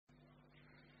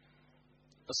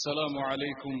السلام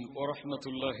عليكم ورحمة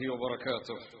الله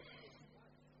وبركاته.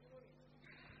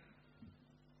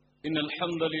 إن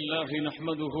الحمد لله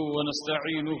نحمده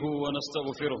ونستعينه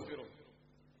ونستغفره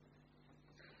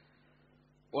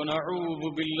ونعوذ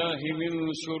بالله من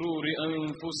شرور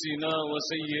أنفسنا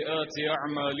وسيئات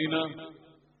أعمالنا.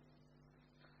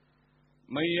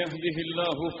 من يهده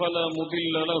الله فلا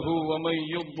مضل له ومن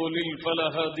يضلل فلا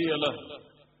هادي له.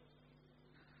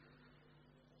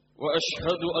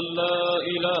 وأشهد أن لا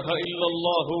إله إلا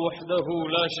الله وحده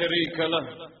لا شريك له.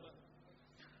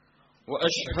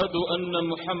 وأشهد أن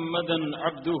محمدا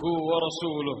عبده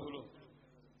ورسوله.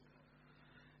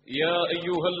 يا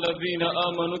أيها الذين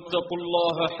آمنوا اتقوا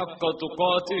الله حق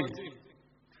تقاته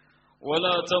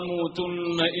ولا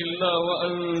تموتن إلا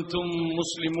وأنتم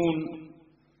مسلمون.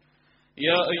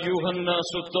 يا أيها الناس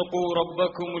اتقوا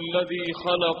ربكم الذي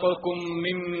خلقكم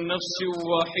من نفس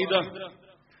واحدة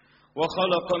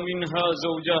وخلق منها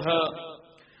زوجها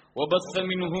وبث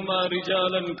منهما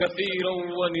رجالا كثيرا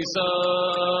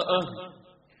ونساء.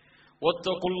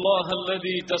 واتقوا الله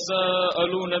الذي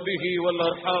تساءلون به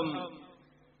والأرحام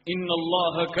إن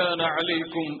الله كان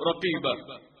عليكم رقيبا.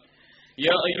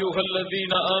 يا أيها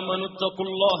الذين آمنوا اتقوا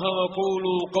الله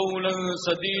وقولوا قولا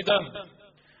سديدا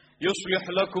يصلح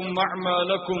لكم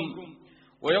أعمالكم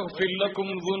ويغفر لكم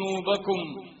ذنوبكم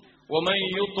ومن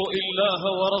يطع الله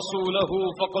ورسوله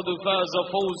فقد فاز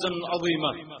فوزا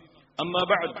عظيما. أما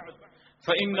بعد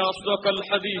فإن أصدق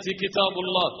الحديث كتاب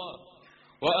الله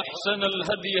وأحسن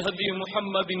الهدي هدي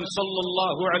محمد صلى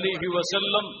الله عليه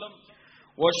وسلم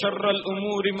وشر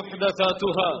الأمور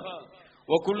محدثاتها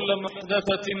وكل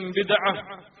محدثة بدعة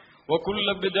وكل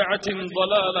بدعة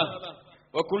ضلالة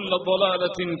وكل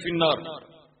ضلالة في النار.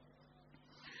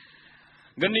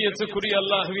 கண்ணியத்துக்குரிய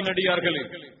அல்லாஹ்வின் அடியார்களே,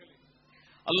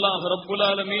 அல்லாஹ் ரப்புல்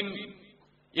ஆலமீன்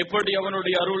எப்படி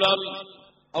அவனுடைய அருளால்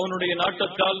அவனுடைய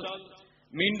நாட்டத்தால்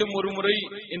மீண்டும் ஒரு முறை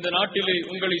இந்த நாட்டிலே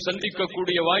உங்களை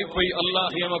சந்திக்கக்கூடிய வாய்ப்பை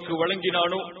அல்லாஹ் எமக்கு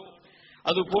வழங்கினானோ,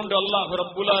 அதுபோன்று அல்லாஹ்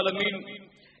ரப்புல் ஆலமீன்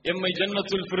எம்மை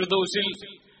ஜன்னத்துல் ஃபிர்தௌஸில்,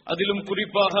 அதிலும்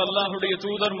குறிப்பாக அல்லாஹ்வுடைய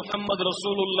தூதர் முஹம்மது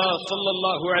ரசூலுல்லாஹ்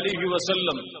ஸல்லல்லாஹு அலைஹி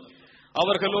வஸல்லம்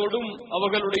அவர்களோடும்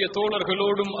அவர்களுடைய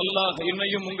தோழர்களோடும் அல்லாஹ்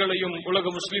என்னையும் உங்களையும் உலக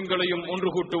முஸ்லிம்களையும் ஒன்று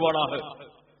கூட்டுவானாக.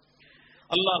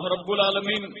 அல்லாஹ் ரப்புல்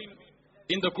ஆலமீன்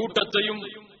இந்த கூட்டத்தையும்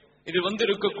இது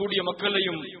வந்திருக்கக்கூடிய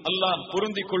மக்களையும் அல்லாஹ்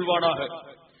பொருந்திக் கொள்வானாக.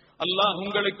 அல்லாஹ்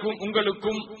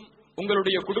உங்களுக்கும்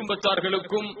உங்களுடைய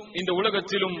குடும்பத்தார்களுக்கும் இந்த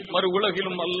உலகத்திலும் மறு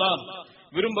உலகிலும் அல்லாஹ்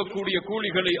விரும்பக்கூடிய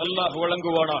கூலிகளை அல்லாஹ்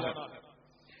வழங்குவானாக.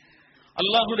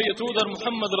 அல்லாஹ்வுடைய தூதர்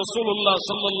முஹம்மது ரசூலுல்லாஹ்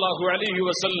ஸல்லல்லாஹு அலைஹி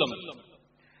வஸல்லம்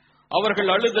அவர்கள்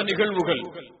அழுத நிகழ்வுகள்.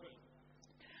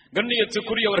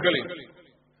 கண்ணியத்துக்குரியவர்களே,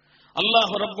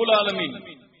 அல்லாஹ் ரப்புல் ஆலமீன்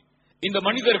இந்த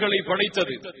மனிதர்களை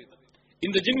படைத்தது,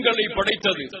 இந்த ஜின்களை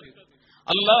படைத்தது,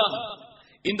 அல்லாஹ்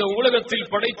இந்த உலகத்தில்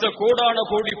படைத்த கோடான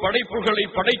கோடி படைப்புகளை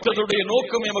படைத்ததுடைய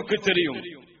நோக்கம் எமக்கு தெரியும்.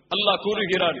 அல்லாஹ்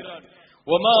கூறுகிறான்,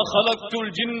 வமா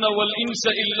ஹலக்துல் ஜின்ன வல் இன்ஸ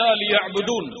இல்லா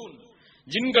லியஅ்புதூன்.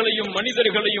 ஜின்களையும்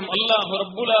மனிதர்களையும் அல்லாஹ்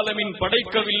ரப்புல் ஆலமீன்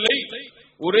படைக்கவில்லை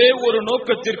ஒரே ஒரு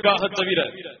நோக்கத்திற்காக தவிர,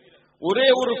 ஒரே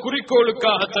ஒரு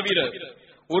குறிக்கோளுக்காக தவிர,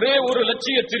 ஒரே ஒரு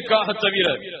லட்சியத்திற்காக தவிர.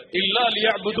 இல்லா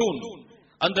லியஅ்புதூன்,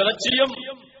 அந்த லட்சியம்,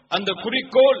 அந்த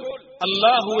குறிக்கோள்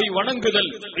அல்லாஹுவை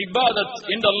வணங்குதல், இபாதத்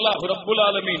என்று அல்லாஹ் ரப்புல்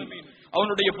ஆலமீன்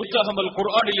அவனுடைய புத்தகம் அல்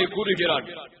குர்ஆனிலே கூறுகிறான்.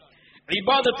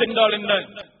 இபாதத் என்றால் என்ன?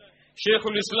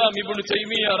 ஷேகுல் இஸ்லாம் இப்னு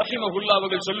தைமியா ரஹிமஹுல்லாஹ்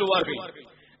அவர்கள் சொல்லுவார்கள்,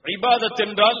 இபாதத்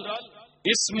என்றால்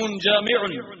இஸ்முன்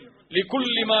ஜாமிஉன்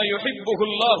லிகுல்லி மா யுஹிப்புஹு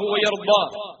அல்லாஹு வ யர்தா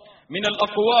மினல்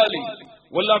அக்வாலி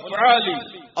வல் அஃஆலி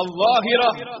அல்-ஸாஹிரா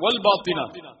வல் பாத்தினா.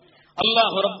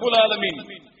 அல்லாஹ் ரப்புல் ஆலமீன்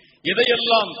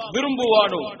எதையெல்லாம்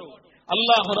விரும்புவானோ,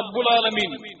 அல்லாஹ் ரப்புல்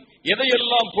ஆலமீன்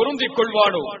எதையெல்லாம் பொருந்திக்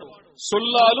கொள்வானோ,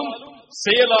 சொல்லாலும்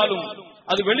செயலாலும்,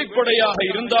 அது வெளிப்படையாக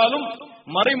இருந்தாலும்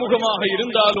மறைமுகமாக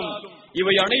இருந்தாலும்,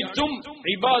 இவை அனைத்தும்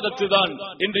இபாதத்து தான்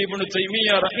என்று இப்னு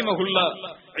தைமியா ரஹிமஹுல்லாஹ்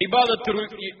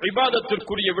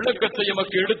இபாதத்திற்குரிய விளக்கத்தை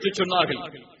எமக்கு எடுத்துச் சொன்னார்கள்.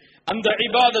 அந்த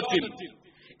இபாதத்தில்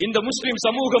இந்த முஸ்லிம்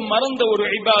சமூகம் மறந்த ஒரு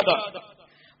இபாதா,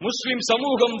 முஸ்லிம்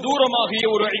சமூகம் தூரமாகிய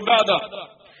ஒரு இபாதா,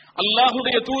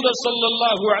 அல்லாஹ்வுடைய தூதர்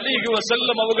ஸல்லல்லாஹு அலைஹி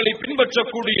வஸல்லம் அவர்களை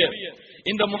பின்பற்றக்கூடிய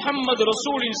இந்த முஹம்மது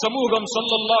ரசூலின் சமூகம்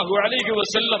ஸல்லல்லாஹு அலைஹி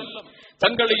வஸல்லம்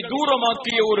தங்களை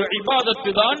தூரமாக்கிய ஒரு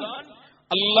இபாதத்து தான்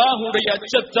அல்லாஹ்வுடைய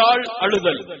அச்சத்தால்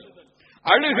அழுதல்.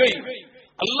 அழுகை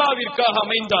அல்லாஹ்விற்காக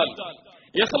அமைந்தால்,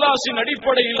 இஹ்லாஸின்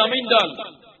அடிப்படையில் அமைந்தால்,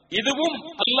 இதுவும்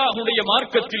அல்லாஹ்வுடைய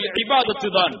மார்க்கத்தில் இபாதத்து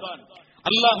தான்.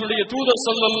 அல்லாஹ்வுடைய தூதர்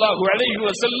ஸல்லல்லாஹு அலைஹி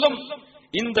வஸல்லம்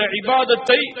இந்த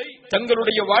இபாதத்தை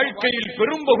தங்களுடைய வாழ்க்கையில்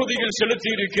பெரும் பகுதியில் செலுத்தி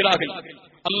இருக்கிறார்கள்.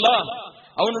 அல்லாஹ்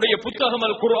அவனுடைய புத்தகம்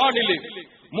அல் குர்ஆனிலே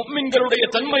முஃமின்களுடைய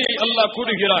தன்மையை அல்லாஹ்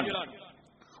கூறுகிறான்.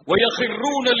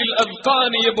 وَيَخِرُّونَ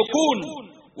لِلْأَذْقَانِ يَبْكُونَ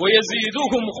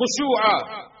வயஸீதுஹும் குஷூஆ.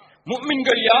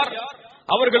 முஃமின்கள் யார்?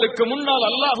 அவர்களுக்கு முன்னால்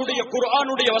அல்லாஹ்வுடைய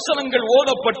குர்ஆனுடைய வசனங்கள்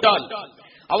ஓதப்பட்டால்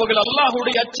அவர்கள்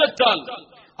அல்லாஹ்வுடைய அச்சத்தால்,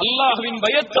 அல்லாஹ்வின்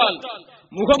பயத்தால்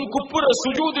முகம் குப்புற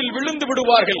சுஜூதில் விழுந்து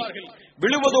விடுவார்கள்.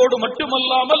 விழுவதோடு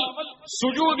மட்டுமல்லாமல்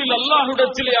சுஜூதில்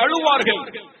அல்லாஹ்விடத்திலே அழுவார்கள்.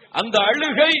 அந்த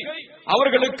அழுகை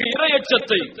அவர்களுக்கு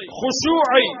இறையச்சத்தை,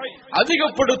 குஷூஐ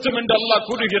அதிகப்படுத்தும் என்று அல்லாஹ்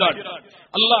கூறுகிறான்.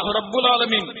 அல்லாஹ் ரப்புல்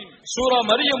ஆலமீன் சூரா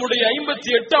மரியமுடைய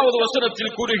 58வது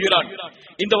வசனத்தில் கூறுகிறான்.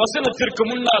 இந்த வசனத்திற்கு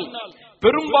முன்னால்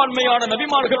பெரும்பான்மையான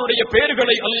நபிமார்களுடைய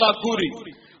பெயர்களை அல்லாஹ் கூறி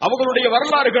அவர்களுடைய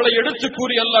வரலாறுகளை எடுத்து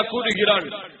கூறி அல்லாஹ் கூறுகிறான்.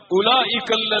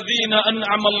 உலாயிகல்லதீன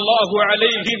அன்அமல்லாஹு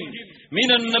அலைஹிம்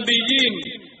மினன் நபியீன்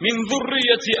மின்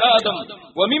ذُرِّيَّةِ آدَمَ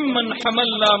وَمِمَّنْ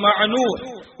حَمَلْنَا مَعَ نُوحٍ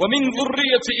وَمِنْ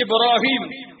ذُرِّيَّةِ إِبْرَاهِيمَ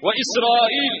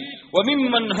وَإِسْرَائِيلَ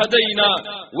وَمِمَّنْ هَدَيْنَا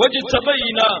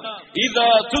وَاجْتَبَيْنَا إِذَا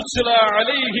تُتْلَى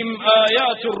عَلَيْهِمْ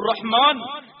آيَاتُ الرَّحْمَنِ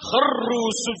خَرُّوا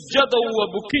سُجَّدًا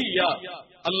وَبُكِيًّا.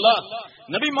 அல்லாஹ்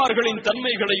நபிமார்களின்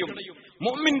தன்மைகளையும்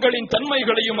முஃமின்களின்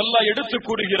தன்மைகளையும் அல்லாஹ் எடுத்து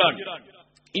கூறுகிறான்.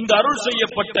 இந்த அருள்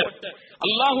செய்யப்பட்ட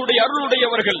அல்லாஹ்வுடைய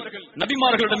அருளுடையவர்கள்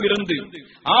நபிமார்களிடம் இருந்து,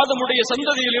 ஆதமுடைய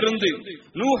சந்ததியில் இருந்து,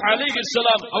 நூஹ்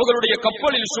அலைஹிஸ்ஸலாம் அவர்களுடைய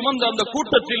கப்பலில் சுமந்த அந்த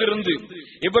கூட்டத்தில் இருந்து,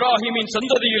 இப்ராஹிமின்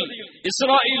சந்ததியில்,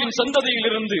 இஸ்ராயீலின் சந்ததியில்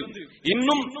இருந்து,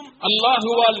 இன்னும்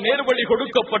அல்லாஹுவால் நேர்வழி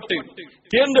கொடுக்கப்பட்டு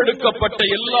தேர்ந்தெடுக்கப்பட்ட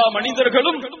எல்லா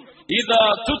மனிதர்களும் இதா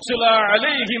துத்லா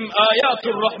அலைஹிம்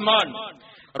ஆயாத்துர் ரஹ்மான்,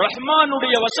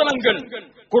 ரஹ்மானுடைய வசனங்கள்,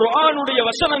 குர்ஆனுடைய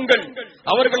வசனங்கள்,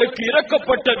 அவர்களுக்கு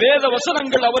இறக்கப்பட்ட வேத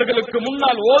வசனங்கள் அவர்களுக்கு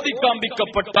முன்னால் ஓதி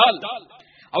காண்பிக்கப்பட்டால்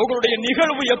அவர்களுடைய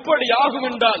நிகழ்வு எப்படி ஆகும்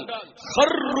என்றால்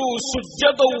ஹர்ரு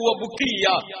சுஜ்ஜதன் வ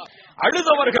புக்கியா,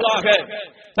 அழுதவர்களாக,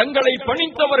 தங்களை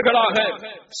பணிந்தவர்களாக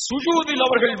சுஜூதில்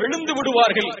அவர்கள் விழுந்து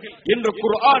விடுவார்கள் என்று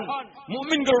குர்ஆன்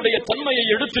முஃமின்களுடைய தன்மையை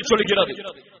எடுத்துச் சொல்கிறது.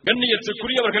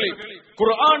 கண்ணியத்துக்குரியவர்களே,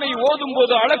 குர்ஆனை ஓதும்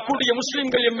போது அழக்கூடிய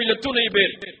முஸ்லிம்கள் எம்மில் எத்துணை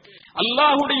பேர்?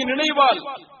 அல்லாஹ்வுடைய நினைவால்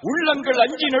உள்ளங்கள்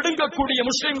அஞ்சி நடுங்கக்கூடிய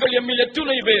முஸ்லிம்கள் எம்மில்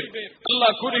எத்துணை பேர்?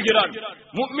 அல்லாஹ் கூறுகிறான்,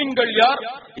 முஃமின்கள் யார்?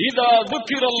 இதா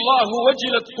ذُكِرَல்லாஹு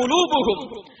வஜிலத் குலூபுஹும்,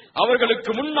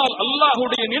 அவர்களுக்கு முன்னால்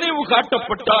அல்லாஹ்வுடைய நினைவு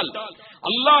காட்டப்பட்டால்,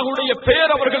 அல்லாஹ்வுடைய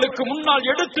பெயர் அவர்களுக்கு முன்னால்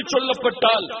எடுத்துச்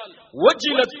சொல்லப்பட்டால்,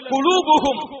 வஜிலத்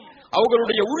குலூபுஹும்,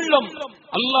 அவர்களுடைய உள்ளம்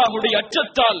அல்லாஹ்வுடைய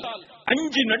அச்சத்தால்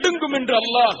அஞ்சி நடுங்கும் என்று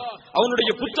அல்லாஹ் அவனுடைய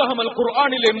புத்தகம் அல்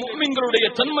குர்ஆனிலே முஃமின்களுடைய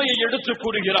தன்மையை எடுத்து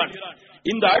கூறுகிறான்.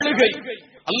 இந்த அழுகை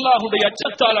அல்லாஹ்வுடைய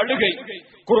அச்சத்தால் அழுகை,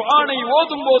 குர்ஆனை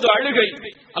ஓதும் போது அழுகை,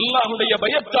 அல்லாஹ்வுடைய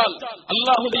பயத்தால்,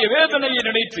 அல்லாஹ்வுடைய வேதனையை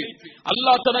நினைத்து,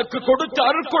 அல்லாஹ் தனக்கு கொடுத்த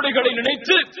அருட்கொடைகளை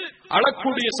நினைத்து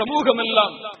அழக்கூடிய சமூகம்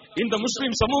எல்லாம் இந்த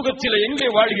முஸ்லிம் சமூகத்தில் எங்கே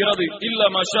வாழ்கிறது? இல்ல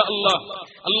மாஷா அல்லாஹ்,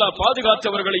 அல்லாஹ்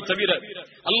பாதுகாத்தவர்களை தவிர.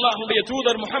 அல்லாஹ்வுடைய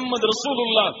தூதர் முஹம்மது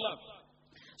ரசூலுல்லாஹ்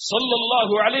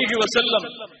ஸல்லல்லாஹு அலைஹி வஸல்லம்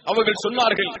அவர்கள்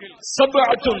சொன்னார்கள்,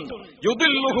 சப்அத்துன்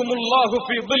யுதில்லுஹுமுல்லாஹு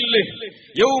ஃபீ ظில்லிஹி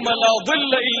யௌம லா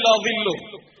ظில்ல இல்லா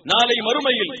ظில்லுஹு. நாளை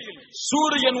மறுமையில்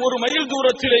சூரியன் ஒரு மைல்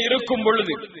தூரத்திலே இருக்கும்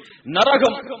பொழுது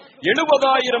நரகம்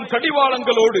 70,000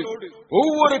 கடிவாளங்களோடு,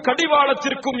 ஒவ்வொரு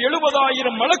கடிவாளத்திற்கும்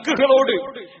 70,000 மலக்குகளோடு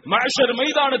மஹ்ஷர்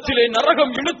மைதானத்திலே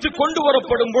நரகம் இழுத்து கொண்டு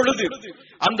வரப்படும் பொழுது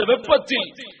அந்த வெப்பத்தில்,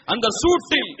 அந்த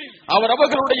சூட்டில்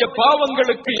அவர்களுடைய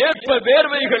பாவங்களுக்கு ஏற்ப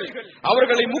வேர்வைகள்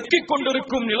அவர்களை முக்கிக்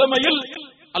கொண்டிருக்கும் நிலைமையில்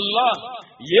அல்லாஹ்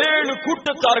 7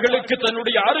 கூட்டத்தார்களுக்கு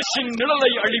தன்னுடைய அர்ஷின்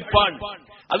நிழலை அளிப்பான்.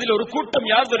 அதில் ஒரு கூட்டம்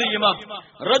யார் தெரியுமா?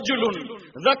 ரஜுலுன்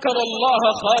ذكرல்லாஹ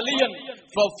خاليًا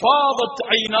ففاضت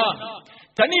عيناه.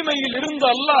 தனிமையில் இருந்த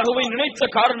அல்லாஹ்வை நினைத்த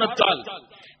காரணத்தால்,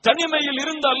 தனிமையில்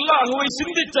இருந்த அல்லாஹ்வை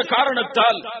சிந்தித்த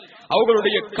காரணத்தால்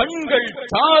அவர்களுடைய கண்கள்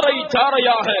தாரை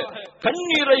தாரையாக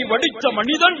கண்ணீரை வடித்த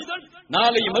மனிதன்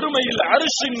நாளை மறுமையில்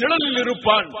அர்ஷின் நிழலில்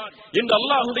இருப்பான் என்று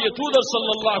அல்லாஹ்வுடைய தூதர்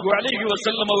ஸல்லல்லாஹு அலைஹி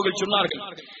வஸல்லம் அவர்கள் சொன்னார்கள்.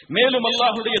 மேலும்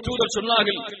அல்லாஹ்வுடைய தூதர்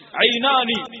சொன்னார்கள்,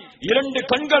 ஐனானி, 2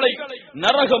 கண்களை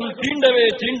நரகம் தீண்டவே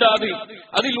தீண்டாது.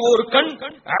 அதில் ஒரு கண்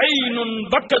ஐனுன்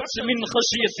பக்கத் மின்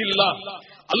ஹஷியத்தில்லாஹ்,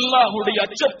 அல்லாஹ்வுடைய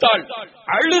அச்சத்தால்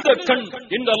அழுத கண்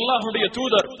என்று அல்லாஹ்வுடைய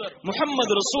தூதர்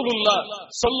முஹம்மது ரசூலுல்லாஹ்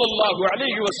ஸல்லல்லாஹு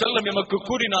அலைஹி வஸல்லம் எமக்கு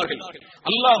கூறினார்கள்.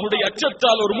 அல்லாஹ்வுடைய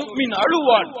அச்சத்தால் ஒரு முஃமின்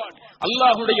அழுவான்.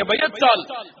 அல்லாஹ்வுடைய பயத்தால்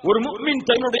ஒரு முஃமின்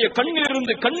தன்னுடைய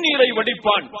கண்ணிலிருந்து கண்ணீரை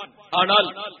வடிப்பான். ஆனால்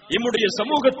நம்முடைய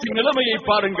சமூகத்தின் நிலைமையை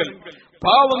பாருங்கள்.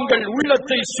 பாவங்கள்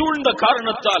உள்ளத்தை சூழ்ந்த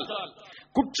காரணத்தால்,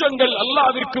 குற்றங்கள்,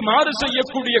 அல்லாஹ்விற்கு மாறு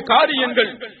செய்யக்கூடிய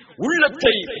காரியங்கள்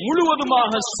உள்ளத்தை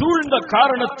முழுவதுமாக சூழ்ந்த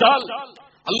காரணத்தால்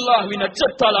அல்லாஹ்வின்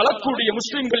அச்சத்தால் அழக்கூடிய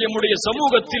முஸ்லிம்கள் நம்முடைய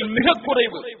சமூகத்தில் மிக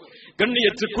குறைவு.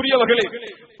 கண்ணியத்துக்குரியவர்களே,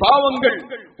 பாவங்கள்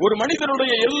ஒரு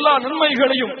மனிதனுடைய எல்லா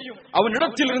நன்மைகளையும்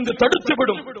அவனிடத்தில் இருந்து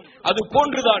தடுத்துவிடும். அது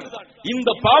போன்றுதான் இந்த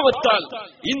பாவத்தால்,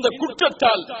 இந்த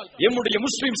குற்றத்தால் எம்முடைய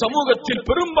முஸ்லிம் சமூகத்தில்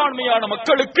பெரும்பான்மையான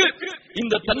மக்களுக்கு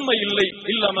இந்த தன்மை இல்லை.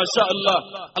 இல்ல மாஷா அல்லாஹ்,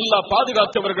 அல்லாஹ்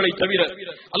பாதுகாத்தவர்களை தவிர.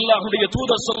 அல்லாஹ்வுடைய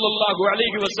தூதர் ஸல்லல்லாஹு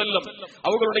அலைஹி வஸல்லம்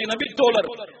அவர்களுடைய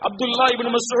நபித்தோழர் அப்துல்லாஹ்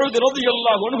இப்னு மஸ்ஊத்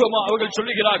ரலியல்லாஹு அன்ஹு அவர்கள்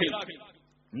சொல்லுகிறார்கள்,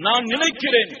 நான்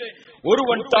நினைக்கிறேன்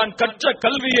ஒருவன் தான் கற்ற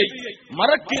கல்வியை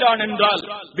மறக்கிறான் என்றால்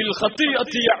பில்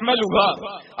ஹதீஅத்தி யஅமலுஹா,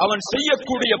 அவன்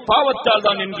செய்யக்கூடிய பாவத்தால்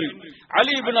தான் என்று.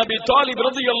 அலி இப்னு அபி தாலிப்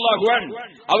ரலியல்லாஹு அன்ஹு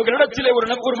அவர்களிடத்திலே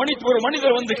ஒரு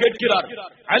மனிதர் வந்து கேட்கிறார்,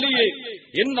 அலியே,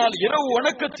 என்னால் இரவு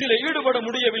வணக்கத்திலே ஈடுபட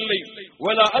முடியவில்லை.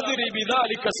 வலா அத்ரி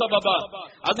பிதாலிக சபபா,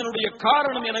 அதனுடைய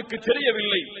காரணம் எனக்கு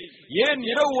தெரியவில்லை. ஏன்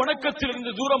இரவு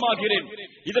வணக்கத்திலிருந்து தூரமாகிறேன்?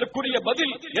 இதற்குரிய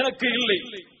பதில் எனக்கு இல்லை.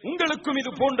 உங்களுக்கும்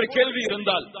இது போன்ற கேள்வி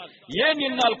இருந்தால், ஏன்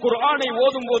என்னால் குர்ஆனை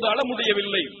ஓதும் போது அழ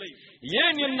முடியவில்லை?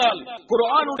 ஏன் என்னால்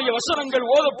குர்ஆனுடைய வசனங்கள்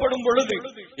ஓதப்படும் பொழுது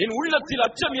என் உள்ளத்தில்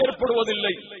அச்சம்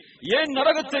ஏற்படுவதில்லை? ஏன்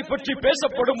நரகத்தை பற்றி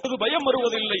பேசப்படும் போது பயம்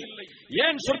வருவதில்லை?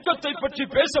 ஏன் சொர்க்கத்தை பற்றி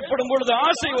பேசப்படும் பொழுது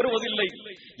ஆசை வருவதில்லை?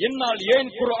 என்னால் ஏன்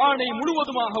குர்ஆனை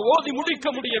முழுவதுமாக ஓதி முடிக்க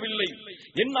முடியவில்லை?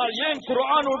 என்னால் ஏன்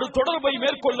குர்ஆனோடு தொடர்பை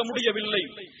மேற்கொள்ள முடியவில்லை?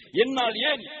 என்னால்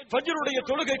ஏன் ஃபஜ்ருடைய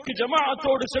தொழுகைக்கு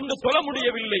ஜமாஅத்தோடு சென்று தொழ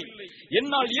முடியவில்லை?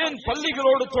 என்னால் ஏன்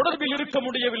பள்ளிகளோடு தொடர்பில் இருக்க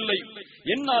முடியவில்லை?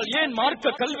 என்னால் ஏன்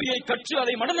மார்க்க கல்வியை கற்று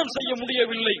அதை மனனம் செய்ய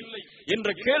முடியவில்லை என்ற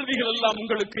கேள்விகள் எல்லாம்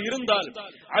உங்களுக்கு இருந்தால்,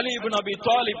 அலி இப்னு அபி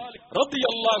தாலிப்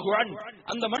ரலியல்லாஹு அன்ஹு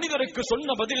அந்த மனிதருக்கு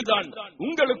சொன்ன பதில்தான்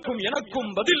உங்களுக்கும்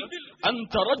எனக்கும் பதில்.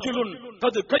 அந்த ரஜுலுன்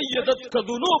கது கையதத்க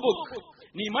துனூபுக்,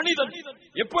 நீ மனிதன்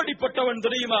எப்படிப்பட்டவன்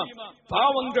தெரியுமா?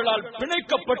 பாவங்களால்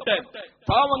பிணைக்கப்பட்ட,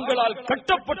 பாவங்களால்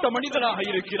கட்டப்பட்ட மனிதனாக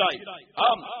இருக்கிறாய்.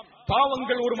 ஆம்,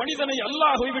 பாவங்கள் ஒரு மனிதனை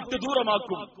அல்லாஹ்வை விட்டு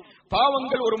தூரமாக்கும்.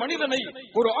 பாவங்கள் ஒரு மனிதனை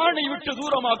ஒரு ஆணை விட்டு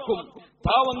தூரமாக்கும்.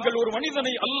 பாவங்கள் ஒரு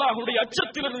மனிதனை அல்லாஹ்வுடைய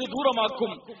அச்சத்திலிருந்து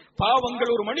தூரமாக்கும்.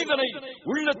 பாவங்கள் ஒரு மனிதனை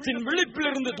உள்ளத்தின்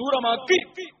விழிப்பிலிருந்து தூரமாக்கி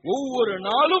ஒவ்வொரு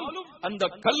நாளும் அந்த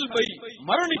கல்வை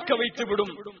மரணிக்க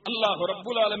வைத்துவிடும். அல்லாஹ்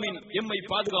ரப்புல் ஆலமீன் எம்மை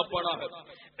பாதுகாப்பானாக.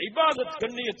 இபாதத்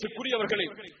கண்ணியத்துக்குரியவர்களே,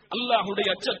 அல்லாஹ்வுடைய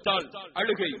அச்சத்தால்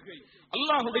அழுகை.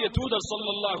 அல்லாஹ்வுடைய தூதர்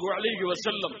ஸல்லல்லாஹு அலைஹி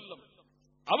வஸல்லம்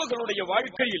அவர்களுடைய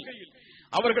வாழ்க்கையில்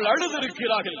அவர்கள்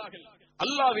அழுதிருக்கிறார்கள்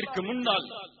அல்லாஹ்விற்கு முன்னால்.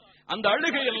 அந்த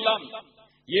அழுகை எல்லாம்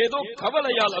ஏதோ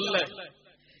கவலையால் அல்ல,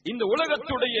 இந்த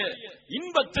உலகத்துடைய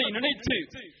இன்பத்தை நினைத்து,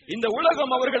 இந்த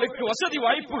உலகம் அவர்களுக்கு வசதி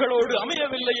வாய்ப்புகளோடு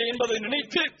அமையவில்லையே என்பதை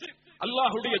நினைத்து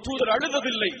அல்லாஹ்வுடைய தூதர்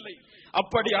அழுததில்லை.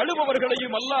 அப்படி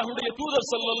அழுபவர்களையும் அல்லாஹ்வுடைய தூதர்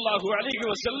ஸல்லல்லாஹு அலைஹி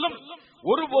வஸல்லம்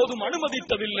ஒருபோதும்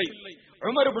அனுமதித்ததில்லை.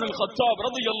 உமர் இப்னு கத்தாப்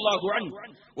ரலியல்லாஹு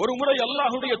அன்ஹு ஒரு முறை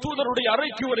அல்லாஹ்வுடைய தூதருடைய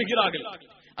அறைக்கு வருகிறார்கள்.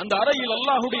 அந்த அறையில்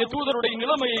அல்லாஹ்வுடைய தூதருடைய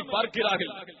நிலைமையை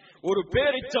பார்க்கிறார்கள். ஒரு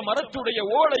பேரிச்ச மரத்துடைய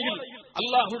ஓலையில்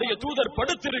அல்லாஹ்வுடைய தூதர்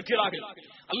படுத்திருக்கிறார்கள்.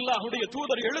 அல்லாஹ்வுடைய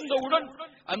தூதர் எழுந்தவுடன்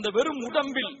அந்த வெறும்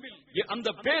உடம்பில் அந்த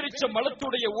பேரிச்ச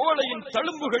மரத்துடைய ஓலையின்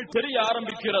தழும்புகள் தெரிய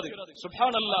ஆரம்பிக்கிறது.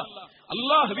 சுப்ஹானல்லாஹ்,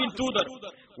 அல்லாஹ்வின் தூதர்,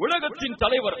 உலகத்தின்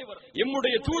தலைவர்,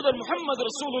 எம்முடைய தூதர் முஹம்மது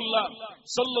ரசூலுல்லாஹ்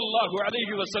ஸல்லல்லாஹு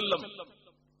அலைஹி வஸல்லம்,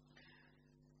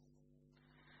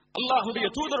 அல்லாஹ்வுடைய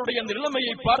தூதருடைய அந்த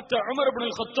நிலைமையை பார்த்த உமர்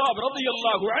இப்னு கத்தாப்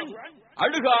ரலியல்லாஹு அன்ஹு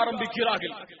அழுக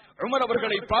ஆரம்பிக்கிறார்கள். உமர்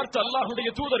அவர்களை பார்த்து அல்லாஹ்வுடைய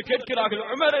தூதர் கேட்கிறார்கள்,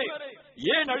 உமரே,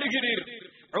 ஏன் அழுகிறீர்?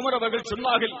 உமர் அவர்கள்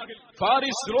சொன்னார்கள்,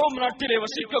 பாரிஸ் ரோம் நாட்டிலே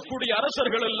வசிக்கக்கூடிய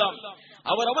அரசர்கள் எல்லாம்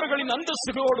அவர்களின்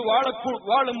அந்தஸ்துகளோடு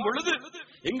வாழும் பொழுது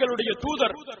எங்களுடைய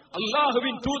தூதர்,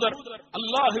 அல்லாஹுவின் தூதர்,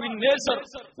 அல்லாஹுவின் நேசர்,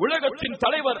 உலகத்தின்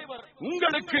தலைவர்,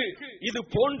 உங்களுக்கு இது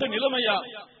போன்ற நிலைமையா?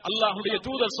 அல்லாஹ்வுடைய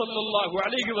தூதர் ஸல்லல்லாஹு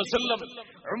அலைஹி வஸல்லம்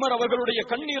உமர் அவர்களுடைய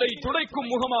கண்ணீரை துடைக்கும்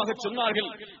முகமாக சொன்னார்கள்,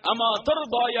 அமா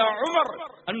தர்தா யா உமர்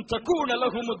அன் தகூன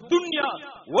லஹுமுத் துன்யா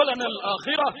வலனல்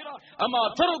ஆখিরাহ, அமா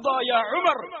தர்தா யா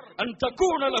உமர் அன்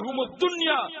தகூன லஹுமுத்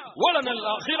துன்யா வலனல்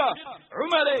ஆখিরাহ.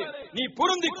 உமரே, நீ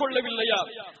பொருந்திக் கொள்ளவில்லையா?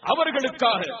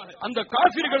 அவர்களுக்காக, அந்த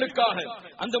காஃபிர்களுக்காக,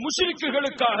 அந்த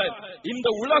முஷ்ரிக்குகளுக்காக இந்த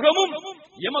உலகமும்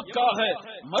எமக்காக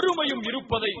மறுமையும்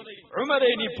இருப்பதை உமரே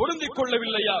நீ பொருந்திக்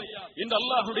கொள்ளவில்லையா என்று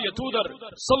அல்லாஹ்வுடைய தூதர்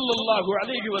ஸல்லல்லாஹு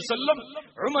அலைஹி வஸல்லம்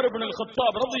உமர் இப்னு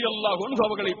கத்தாப் ரலியல்லாஹு அன்ஹு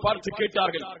அவர்களை பார்த்து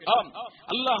கேட்டார்கள். ஆம்,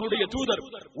 அல்லாஹ்வுடைய தூதர்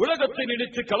உலகத்தை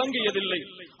நினைத்து கலங்கியதில்லை.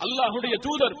 அல்லாஹ்வுடைய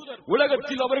தூதர்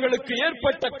உலகத்தில் அவர்களுக்கு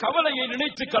ஏற்பட்ட கவலையை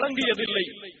நினைத்து கலங்கியதில்லை.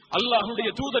 அல்லாஹ்வுடைய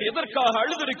தூதர் எதற்காக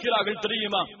அழுதிருக்கிறார்கள்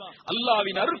தெரியுமா?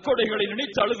 அல்லாஹ்வின் அருட்கொடைகளை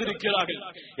நினைத்து அழுதிருக்கிறார்கள்.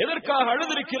 எதற்காக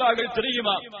அழுதிருக்கிறார்கள்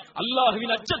தெரியுமா?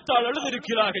 அல்லாஹ்வின் அச்சத்தால்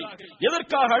அழுதிருக்கிறார்கள்.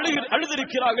 எதற்காக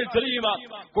அழுதிருக்கிறார்கள் தெரியுமா?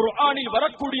 குர்ஆனில்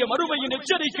வரக்கூடிய மறுமையின்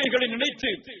எச்சரிக்கைகளை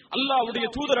நினைத்து அல்லாஹ்வுடைய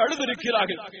தூதர்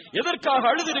அழுதிருக்கிறார்கள். எதற்காக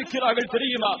அழுதிருக்கிறார்கள்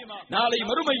தெரியுமா? நாளை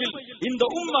மறுமையில் இந்த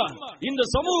உம்மா, இந்த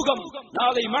சமூகம்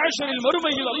நாளை மஹ்ஷரில்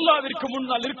மறுமையில் அல்லாஹ்விற்கு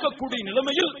முன்னால் இருக்கக்கூடிய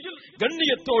நிலைமையில்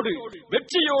கண்ணியத்தோடு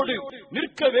வெற்றியோடு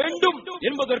நிற்க வேண்டும்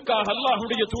என்பதற்காக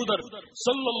அல்லாஹ்வுடைய தூதர்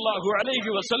ஸல்லல்லாஹு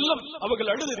அலைஹி வஸல்லம்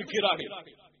அவர்கள் அழுதிருக்கிறார்கள்.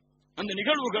 அந்த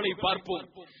நிகழ்வுகளை பார்ப்போம்.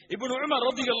 இப்னு உமர்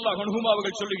ரலியல்லாஹு அன்ஹுமா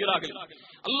அவர்கள் சொல்லுகிறார்கள்,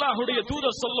 அல்லாஹ்வுடைய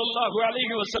தூதர் ஸல்லல்லாஹு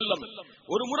அலைஹி வஸல்லம்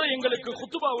ஒரு முறை எங்களுக்கு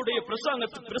குத்பாவுடைய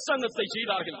பிரசங்கத்தை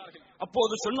செய்தார்கள்.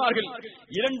 அப்போது சொன்னார்கள்,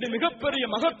 இரண்டு மிகப்பெரிய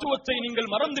மகத்துவத்தை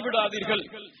நீங்கள் மறந்து விடாதீர்கள்.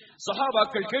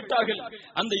 சஹாபாக்கள் கேட்டார்கள்,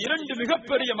 அந்த இரண்டு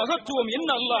மிகப்பெரிய மகத்துவம் என்ன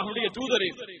அல்லாஹ்வுடைய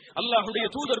தூதரே? அல்லாஹ்வுடைய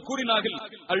தூதர் கூறினார்கள்,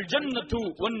 அல் ஜன்னத்து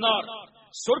வன் நார்,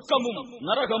 சொர்க்கமும்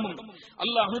நரகமும்.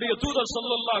 அல்லாஹ்வுடைய தூதர்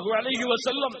ஸல்லல்லாஹு அலைஹி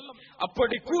வஸல்லம்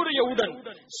அப்படி கூறியவுடன்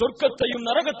சொர்க்கத்தையும்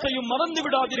நரகத்தையும் மறந்து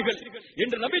விடாதீர்கள்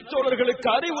என்று நபித்தோழர்களுக்கு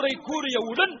அறிவுரை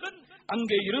கூறியவுடன்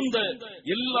அங்கே இருந்த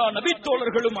எல்லா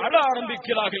நபித்தோழர்களும் அழ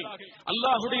ஆரம்பிக்கிறார்கள்.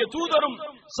 அல்லாஹ்வுடைய தூதரும்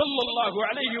ஸல்லல்லாஹு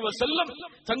அலைஹி வஸல்லம்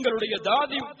தங்களுடைய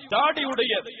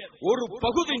தாடியுடைய ஒரு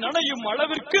பகுதி நனையும்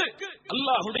அளவிற்கு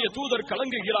அல்லாஹ்வுடைய தூதர்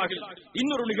கலங்குகிறார்கள்.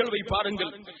 இன்னொரு நிகழ்வை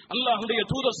பாருங்கள். அல்லாஹ்வுடைய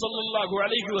தூதர் ஸல்லல்லாஹு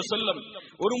அலைஹி வஸல்லம்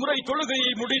ஒரு முறை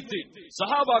தொழுகையை முடித்து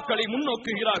சஹாபாக்களை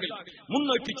முன்னோக்குகிறார்கள்.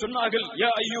 முன்னோக்கி சொன்னார்கள்,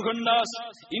 யா அய்யுஹன் நாஸ்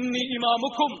இன்னி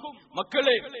இமாமுக்கும்,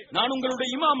 மக்களே நான் உங்களுடைய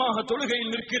இமாமாக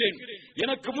தொழுகையில் நிற்கிறேன்.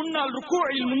 எனக்கு முன்னால்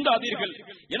ருக்கூஇல் முந்தாதீர்கள்,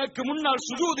 எனக்கு முன்னால்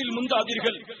சுஜூதில்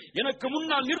முந்தாதீர்கள், எனக்கு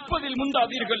முன்னால் நிற்பதில்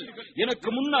முந்தாதீர்கள், எனக்கு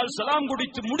முன்னால் சலாம்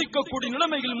குடித்து முடிக்கக்கூடிய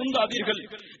நிலைமையில் முந்தாதீர்கள்.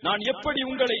 நான் எப்படி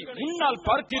உங்களை முன்னால்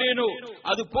பார்க்கிறேனோ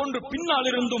அது போன்று பின்னால்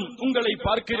இருந்தும் உங்களை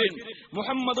பார்க்கிறேன்.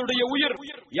 முஹம்மதுடைய உயிர்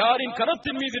யாரின்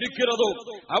கரத்தின் மீது இருக்கிறதோ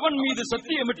அவன் மீது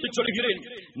சத்தியமிட்டு சொல்கிறேன்,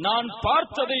 நான்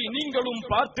பார்த்ததை நீங்களும்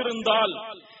பார்த்திருந்தால்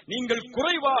நீங்கள்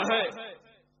குறைவாக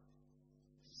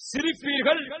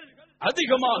சிரிப்பீர்கள்,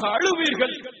 அதிகமாக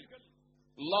அழுவீர்கள்.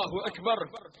 அல்லாஹு அக்பர்.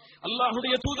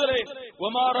 அல்லாஹ்வுடைய தூதரே,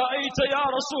 வமா ரஅய்த யா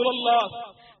ரசூலல்லாஹ்,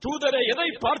 தூதரே எதை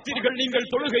பார்த்தீர்கள்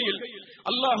நீங்கள் தொழுகையில்?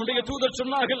 அல்லாஹ்வுடைய தூதர்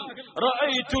சொன்னார்கள்,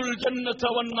 ரஅய்துல்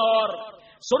ஜன்னத வன் நார்,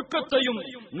 சொர்க்கத்தையும்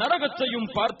நரகத்தையும்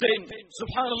பார்த்தேன்.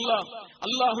 சுப்ஹானல்லாஹ்.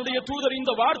 அல்லாஹ்வுடைய தூதர்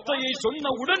இந்த வார்த்தையை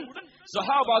சொன்னவுடன்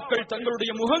சஹாபாக்கள்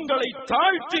தங்களுடைய முகங்களை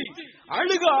தாழ்த்தி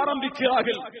அழுக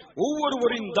ஆரம்பிக்கிறார்கள்.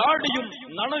 ஒவ்வொருவரின் தாடியும்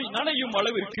நனையும்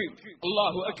அளவிற்கு.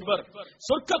 அல்லாஹு அக்பர்.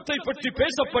 சொர்க்கத்தை பற்றி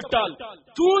பேசப்பட்டால்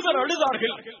தூதர்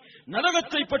அழுதார்கள்,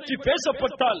 நரகத்தை பற்றி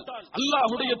பேசப்பட்டால்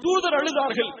அல்லாஹ்வுடைய தூதர்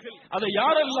அழுதார்கள். அதை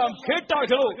யாரெல்லாம்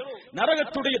கேட்டார்களோ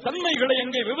நரகத்துடைய தன்மைகளை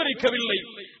அங்கே விவரிக்கவில்லை,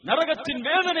 நரகத்தின்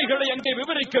வேதனைகளை அங்கே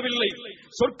விவரிக்கவில்லை,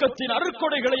 சொர்க்கத்தின்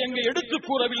அருட்கொடைகளை அங்கே எடுத்து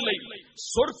கூறவில்லை.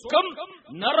 சொர்க்கம்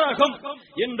நரகம்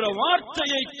என்ற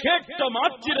வார்த்தையை கேட்ட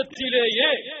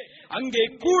மாத்திரத்திலேயே அங்கே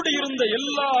கூடியிருந்த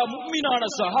எல்லா முஃமினான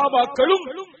சஹாபாக்களும்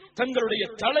தங்களுடைய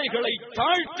தலைகளை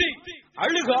தாழ்த்தி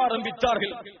அழுக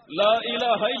ஆரம்பித்தார்கள். லா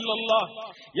இலாஹ இல்லல்லாஹ்,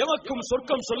 எமக்கும்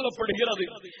சொர்க்கம் சொல்லப்படுகிறது.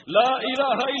 லா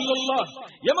இலாஹ இல்லல்லாஹ்,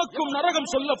 எமக்கும் நரகம்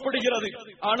சொல்லப்படுகிறது.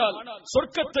 ஆனால்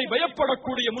சொர்க்கத்தை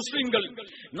பயப்படக்கூடிய முஸ்லிம்கள்,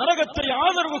 நரகத்தை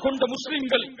ஆதரவு கொண்ட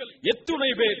முஸ்லிம்கள்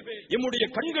எத்துணை பேர் எம்முடைய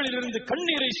கண்களில் இருந்து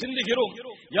கண்ணீரை சிந்துகிறோம்.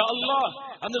 யா அல்லாஹ்,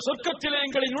 அந்த சொர்க்கத்திலே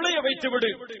எங்களை நுழைய வைத்து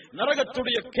விடு,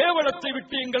 நரகத்துடைய கேவலத்தை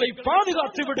விட்டு எங்களை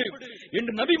பாதுகாத்து விடு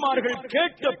என்று நபிமார்கள்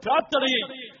கேட்ட பிரார்த்தனையை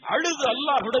அழுது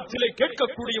அல்லாஹ்விடத்திலே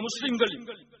கேட்கக்கூடிய முஸ்லிம்கள்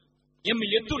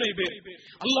எம்மில் எத்துணை பேர்?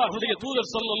 அல்லாஹ்வுடைய தூதர்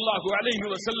ஸல்லல்லாஹு அலைஹி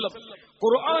வஸல்லம்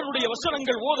குர்ஆனுடைய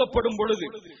வசனங்கள் ஓதப்படும் பொழுது,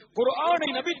 குர்ஆனை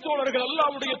நபித்தோழர்கள்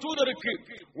அல்லாஹ்வுடைய தூதருக்கு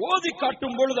ஓதி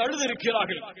காட்டும் பொழுது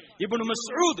அழுதிருக்கிறார்கள். இப்னு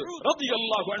மஸ்ஊத்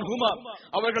ரலியல்லாஹு அன்ஹுமா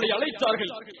அவர்களை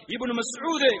அழைத்தார்கள். இப்னு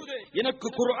மஸ்ஊதே, எனக்கு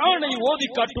குர்ஆனை ஓதி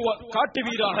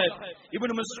காட்டுவீராக.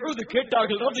 இப்னு மஸ்ஊத்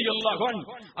கேட்டார்கள் ரலியல்லாஹு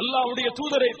அன்ஹு, அல்லாஹ்வுடைய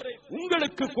தூதரே,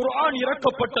 உங்களுக்கு குர்ஆன்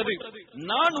இறக்கப்பட்டது,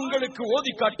 நான் உங்களுக்கு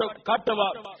ஓதி காட்டவா?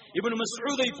 இப்னு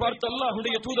மஸ்ஊதை பார்த்து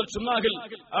அல்லாஹ்வுடைய தூதர் சொன்னார்கள்,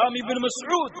 ஆம் இப்னு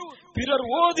மஸ்ஊத், பிறர்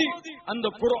ஓதி அந்த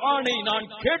குர்ஆனை நான்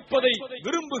கேட்பதை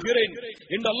விரும்புகிறேன்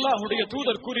என்று அல்லாஹ்வுடைய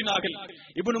தூதர் கூறினார்கள்.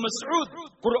 இப்னு மஸ்ஊத்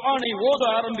குர்ஆனை ஓத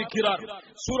ஆரம்பிக்கிறார்.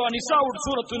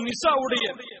 சூரத்து நிசாவுடைய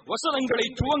வசனங்களை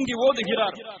துவங்கி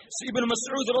ஓதுகிறார். இப்னு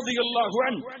மஸ்ஊத் ரலியல்லாஹு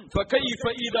அன்ஹு,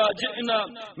 ஃபகைஃப இதா ஜினா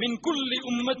மின் குல்லி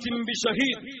உம்மத்தின்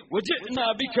பிஷஹீத் வஜினா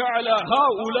பிக அலா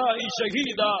ஹாஉலாஇ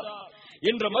ஷஹீதா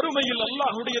என்ற மறுமையில்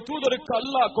அல்லாஹ்வுடைய தூதருக்கு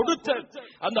அல்லாஹ் கொடுத்த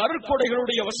அந்த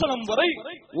அருட்கொடைகளுடைய வசனம் வரை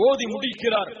ஓதி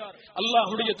முடிக்கிறார்.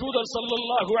 அல்லாஹ்வுடைய தூதர்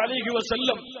ஸல்லல்லாஹு அலைஹி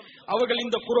வஸல்லம் அவர்கள்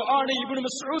இந்த குர்ஆனை இப்னு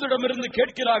மஸ்ஊதிடமிருந்து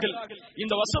கேட்கிறார்கள்.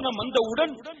 இந்த வசனம்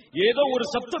வந்தவுடன் ஏதோ ஒரு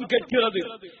சத்தம் கேட்கிறது.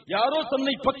 யாரோ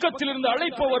தன்னை பக்கத்தில் இருந்து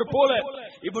அழைப்பவர் போல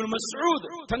இப்னு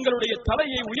மஸ்ஊத் தங்களுடைய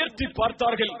தலையை உயர்த்தி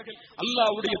பார்த்தார்கள்.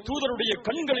 அல்லாஹ்வுடைய தூதருடைய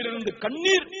கண்களிலிருந்து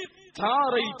கண்ணீர்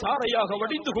தாரை தாரையாக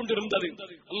வடிந்து கொண்டிருந்தது.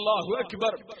 அல்லாஹு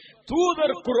அக்பர்.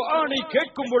 தூதர் குர்ஆனை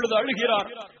கேட்கும் பொழுது அழுகிறார்.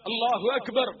 அல்லாஹு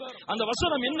அக்பர். அந்த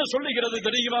வசனம் என்ன சொல்லுகிறது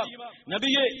தெரியுமா?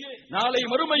 நபியே, நாளை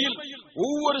மறுமையில்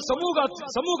ஒவ்வொரு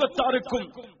சமூகத்தாருக்கும்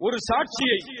ஒரு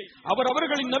சாட்சியை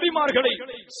அவர்களின் நபிமார்களை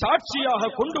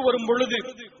சாட்சியாக கொண்டு வரும் பொழுது,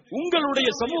 உங்களுடைய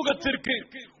சமூகத்திற்கு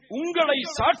உங்களை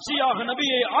சாட்சியாக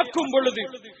நபியை ஆக்கும் பொழுது,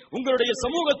 உங்களுடைய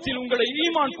சமூகத்தில் உங்களை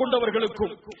ஈமான்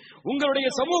கொண்டவர்களுக்கும் உங்களுடைய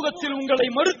சமூகத்தில் உங்களை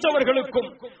மறுத்தவர்களுக்கும்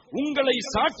உங்களை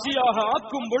சாட்சியாக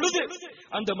ஆக்கும் பொழுது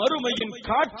அந்த மறுமையின்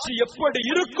காட்சி எப்படி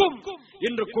இருக்கும்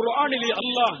என்று குர்ஆனிலே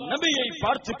அல்லாஹ் நபியை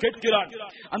பார்த்து கேட்கிறான்.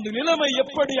 அந்த நிலைமை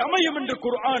எப்படி அமையும் என்று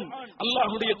குர்ஆன்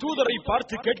அல்லாஹ்வுடைய தூதரை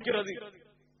பார்த்து கேட்கிறது.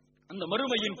 அந்த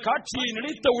மறுமையின் காட்சியை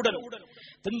நினைத்தவுடன்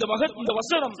இந்த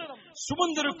வசனம்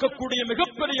சுமந்திருக்கக்கூடிய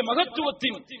மிகப்பெரிய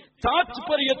மகத்துவத்தின்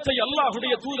தாத்பரியத்தை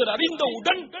அல்லாஹ்வுடைய தூதர்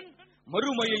அறிந்தவுடன்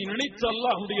மறுமையை நினைத்து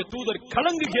அல்லாஹ்வுடைய தூதர்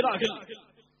கலங்குகிறார்கள்.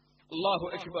 அல்லாஹு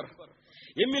அக்பர்.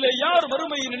 எம்மிலே யார்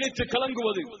மறுமையை நினைத்து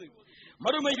கலங்குவது?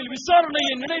 மறுமையில்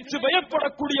விசாரணையை நினைத்து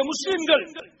பயப்படக்கூடிய முஸ்லிம்கள்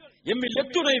எம்மில்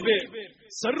எத்துணை பேர்?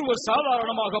 சர்வ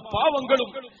சாதாரணமாக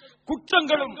பாவங்களும்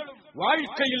குற்றங்களும்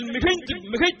வாழ்க்கையில்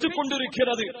மிகைத்துக்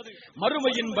கொண்டிருக்கிறது.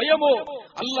 மறுமையின் பயமோ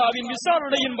அல்லாஹ்வின்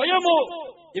விசாரணையின் பயமோ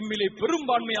எம்மிலே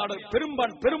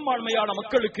பெரும்பான்மையான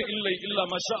மக்களுக்கு இல்லை. இல்ல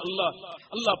மாஷா அல்லாஹ்.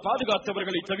 அல்லாஹ்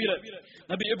பாதுகாத்தவர்களை தவிர.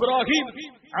 நபி இப்ராஹிம்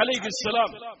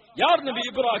அலைஹிஸ்ஸலாம். யார் நபி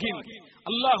இப்ராஹிம்?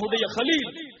 அல்லாஹ்வுடைய கலீல்,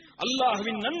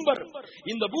 அல்லாஹ்வின் நண்பர்.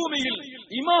 இந்த பூமியில்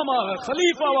இமாமாக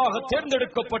கலீஃபாவாக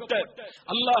தேர்ந்தெடுக்கப்பட்ட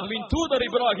அல்லாஹ்வின் தூதர்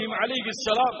இப்ராஹிம்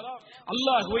அலைஹிஸ்ஸலாம்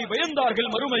அல்லாஹ்வை பயந்தார்கள்.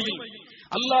 மறுமையில்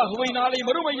அல்லாஹ்வை நாளை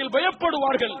மறுமையில்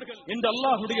பயப்படுவார்கள் என்று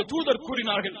அல்லாஹ்வுடைய தூதர்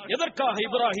கூறினார்கள். எதற்காக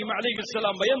இப்ராஹிம்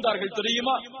அலைஹிஸ்ஸலாம் பயந்தார்கள்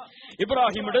தெரியுமா?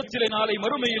 இப்ராஹிம் இடத்திலே நாளை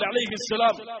மறுமையில்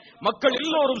அலைஹிஸ்ஸலாம் மக்கள்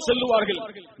எல்லோரும் செல்லுவார்கள்.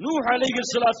 நூஹ்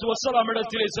அலைஹிஸ்ஸலாத்து வஸ்ஸலாம்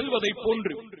இடத்திலே செல்வதை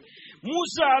போன்று,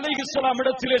 மூசா அலைஹிஸ்ஸலாம்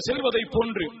இடத்திலே செல்வதை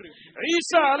போன்று,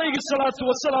 ஈசா அலைஹிஸ்ஸலாத்து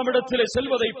வஸ்ஸலாம் இடத்திலே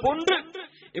செல்வதை போன்று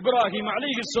இப்ராஹிம்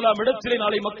அலைஹிஸ்ஸலாம் இடத்திலே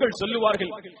நாளை மக்கள்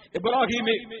சொல்லுவார்கள்,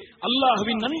 இப்ராஹிமே,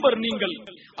 அல்லாஹ்வின் நண்பர் நீங்கள்,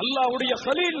 அல்லாஹ்வுடைய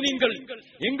கலீல் நீங்கள்,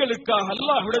 எங்களுக்காக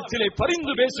அல்லாஹ்விடத்திலே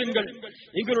பரிந்து பேசுங்கள்,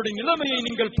 எங்களுடைய நிலைமையை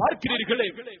நீங்கள் பார்க்கிறீர்களே.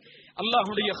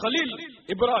 அல்லாஹ்வுடைய கலீல்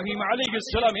இப்ராஹிம்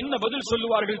அலைஹிஸ்ஸலாம் என்ன பதில்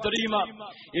சொல்லுவார்கள் தெரியுமா?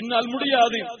 என்னால்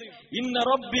முடியாது. இன்ன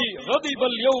ரப்பி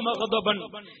கதிபல் யௌம கதபன்.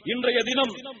 இன்றைய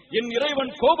தினம் என்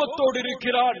இறைவன் கோபத்தோடு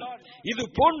இருக்கிறான். இது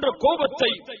போன்ற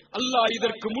கோபத்தை அல்லாஹ்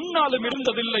இதற்கு முன்னாலும்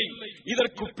இருந்ததில்லை,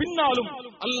 இதற்கு பின்னாலும்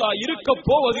அல்லாஹ் இருக்க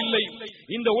போவதில்லை.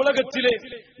 இந்த உலகத்திலே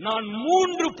நான்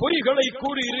 3 பொய்களை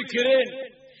கூறி இருக்கிறேன்.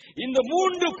 இந்த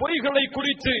 3 பொய்களை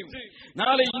குறித்து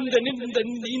நாளை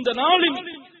இந்த நாளில்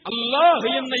அல்லாஹ்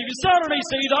என்னை விசாரணை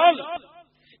செய்தால்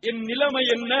என் நிலைமை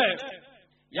என்ன?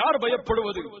 யார்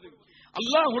பயப்படுவது?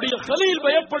 அல்லாஹ்வுடைய கலீல்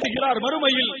பயப்படுகிறார்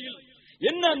மறுமையில்.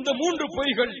 என்ன அந்த 3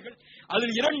 பொய்கள்?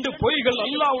 அதில் 2 பொய்கள்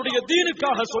அல்லாஹ்வுடைய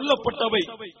தீனுக்காக சொல்லப்பட்டவை.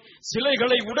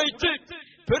 சிலைகளை உடைத்து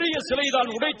பெரிய சிலைதான்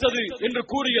உடைத்தது என்று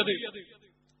கூறியது.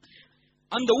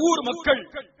 அந்த ஊர் மக்கள்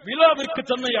விழாவிற்கு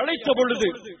தன்னை அழைத்த பொழுது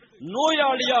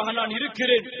நோயாளியாக நான்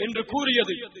இருக்கிறேன் என்று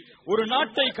கூறியது. ஒரு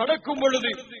நாட்டை கடக்கும்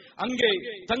பொழுது அங்கே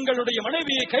தங்களுடைய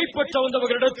மனைவியை கைப்பற்ற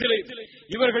வந்தவர்களிடத்திலே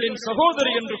இவர்களின்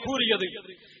சகோதரி என்று கூறியது.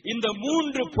 இந்த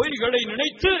 3 பொய்களை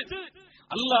நினைத்து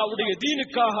அல்லாஹ்வுடைய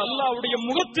தீனுக்காக, அல்லாஹ்வுடைய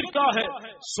முகத்திற்காக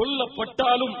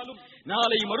சொல்லப்பட்டாலும்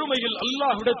நாளை மறுமையில்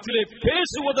அல்லாஹ்விடத்திலே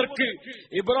பேசுவதற்கு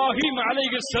இப்ராஹிம்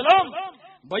அலைஹிஸ்ஸலாம்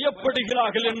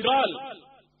பயப்படுகிறார்கள் என்றால்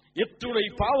எத்துணை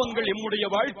பாவங்கள் எம்முடைய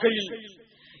வாழ்க்கையில்,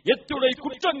 எத்துணை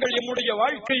குற்றங்கள் எம்முடைய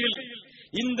வாழ்க்கையில்.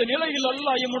 இந்த நிலையில்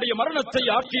அல்லாஹ் எம்முடைய மரணத்தை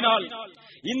ஆக்கினால்,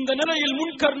 இந்த நிலையில்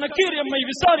முன்கர் நக்கீர் எம்மை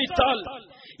விசாரித்தால்,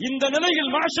 இந்த நிலையில்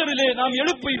மாஷரிலே நாம்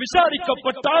எழுப்பி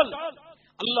விசாரிக்கப்பட்டால்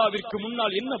அல்லாஹ்விற்கு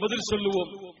முன்னால் என்ன பதில்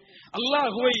சொல்லுவோம்?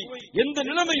 அல்லாஹ்வை எந்த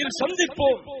நிலைமையில்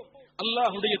சந்திப்போம்?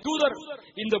 அல்லாஹ்வுடைய தூதர்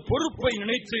இந்த பொறுப்பை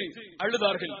நினைத்து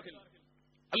அழுதார்கள்.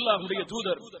 அல்லாஹ்வுடைய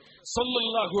தூதர்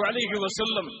ஸல்லல்லாஹு அலைஹி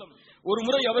வஸல்லம் ஒரு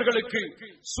முறை அவர்களுக்கு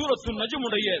சூரத்து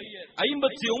நஜ்முடைய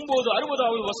 59,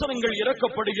 60வது வசனங்கள்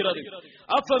இறக்கப்படுகிறது.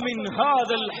 அஃபமின்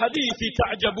ஹாதல் ஹதீஸி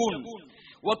தஅஜபூன்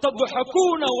வ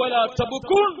தضحكون ولا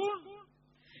تبكون.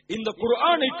 இந்த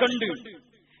குர்ஆனை கண்டு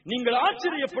நீங்கள்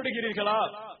ஆச்சரியப்படுகிறீர்களா?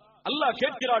 அல்லாஹ்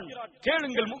கேட்கிறான்,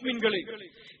 கேளுங்கள் முஃமின்களே,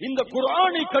 இந்த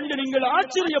குர்ஆனை கண்டு நீங்கள்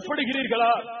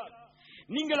ஆச்சரியப்படுகிறீர்களா?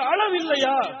 நீங்கள்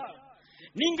அழவில்லையா?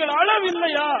 நீங்கள்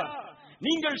அழவில்லையா?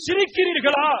 நீங்கள்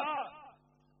சிரிக்கிறீர்களா?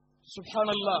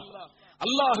 சுப்ஹானல்லாஹ்.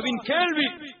 அல்லாஹ்வின் கேள்வி.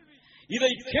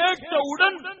 இதை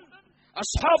கேட்டவுடன்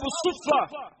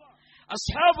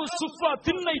அஸ்ஹாபு சுஃபா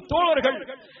திண்ணை தோழர்கள்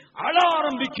அழ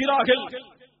ஆரம்பிக்கிறார்கள்.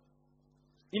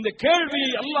 இந்த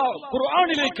கேள்வியை அல்லாஹ்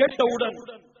குர்ஆனிலே கேட்டவுடன்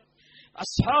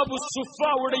அஸ்ஹாபு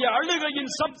சுஃபாவுடைய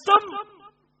அழுகையின் சப்தம்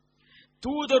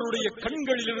தூதருடைய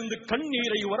கண்களிலிருந்து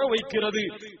கண்ணீரை வர வைக்கிறது.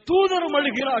 தூதரும்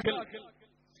அழுகிறார்கள்.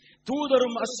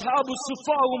 தூதரும் அஸ்ஹாபு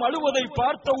சுஃபாவும் அழுவதை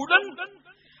பார்த்தவுடன்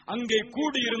அங்கே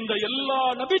கூடியிருந்த எல்லா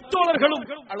நபித்தோழர்களும்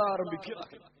அழ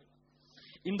ஆரம்பிக்கிறார்கள்.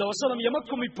 இந்த வசனம்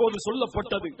எமக்கும் இப்போது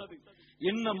சொல்லப்பட்டது.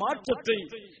 என்ன மாற்றத்தை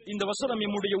இந்த வசனம்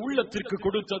நம்முடைய உள்ளத்திற்கு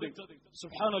கொடுத்தது.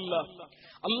 சுப்ஹானல்லாஹ்.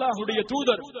 அல்லாஹ்வுடைய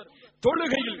தூதர்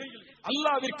தொழுகையில்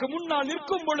அல்லாஹ்விற்கு முன்னால்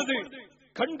நிற்கும் பொழுது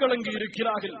கண்கலங்கி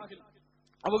இருக்கிறார்கள்.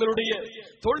 அவர்களுடைய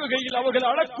தொழுகையில் அவர்கள்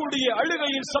அழக்கூடிய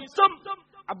அழுகையின் சப்தம்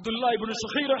அப்துல்லா இப்னு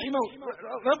சுஹைர்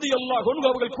ரலியல்லாஹு அன்ஹு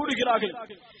அவர்கள் கூறுகிறார்கள்,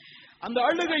 அந்த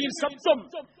அழுகையின் சப்தம்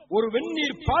ஒரு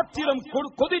வெந்நீர் பாத்திரம்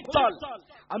கொதித்தால்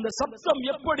அந்த சப்தம்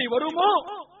எப்படி வருமோ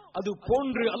அது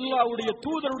போன்று அல்லாஹ்வுடைய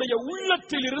தூதருடைய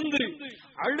உள்ளத்தில் இருந்து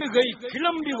அழுகை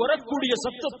கிளம்பி வரக்கூடிய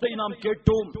சத்தத்தை நாம்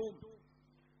கேட்டோம்.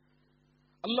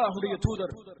 அல்லாஹ்வுடைய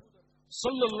தூதர்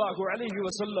ஸல்லல்லாஹு அலைஹி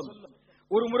வஸல்லம்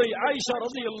ஒரு முறை ஆயிஷா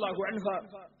ரலியல்லாஹு அன்ஹா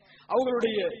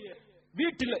அவர்களுடைய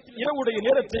வீட்டில் இரவுடைய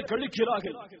நேரத்தை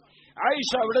கழிக்கிறார்கள்.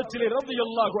 ஆயிஷா இடத்திலே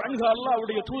ரலியல்லாஹு அன்ஹா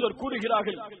அல்லாஹ்வுடைய தூதர்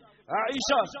கூறுகிறார்கள்,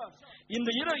 ஆயிஷா, இந்த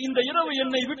இரவு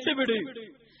என்னை விட்டுவிடு,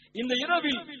 இந்த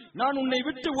இரவில் நான் உன்னை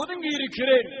விட்டு ஒதுங்கி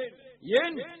இருக்கிறேன்.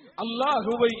 ஏன்?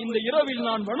 அல்லாஹுவை இந்த இரவில்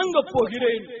நான் வணங்கப்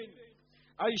போகிறேன்.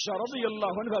 ஆயிஷா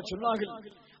ரலியல்லாஹு அன்ஹா சொன்னார்கள்,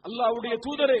 அல்லாஹ்வுடைய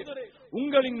தூதரே,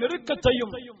 உங்களின்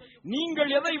நெருக்கத்தையும்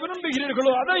நீங்கள் எதை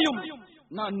விரும்புகிறீர்களோ அதையும்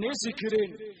நான்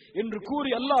நேசிக்கிறேன் என்று கூறி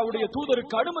அல்லாஹ்வுடைய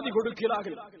தூதருக்கு அனுமதி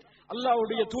கொடுக்கிறார்கள்.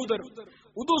 அல்லாஹ்வுடைய தூதர்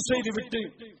உது செய்துவிட்டு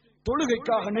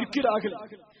தொழுகைக்காக நிற்கிறார்கள்.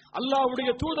 அல்லாஹ்வுடைய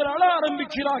தூதர் அழ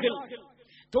ஆரம்பிக்கிறார்கள்.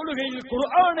 தொழுகையில்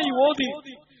குர்ஆனை ஓதி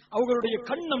அவர்களுடைய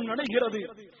கண்ணம் நனைகிறது,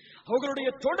 அவர்களுடைய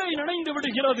தொடை நனைந்து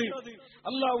விடுகிறது.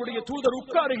 அல்லாஹ்வுடைய தூதர்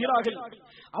உட்காருகிறார்கள்,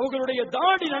 அவர்களுடைய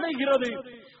தாடி நனைகிறது.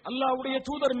 அல்லாஹ்வுடைய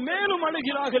தூதர் மேலும்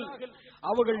அழுகிறார்கள்.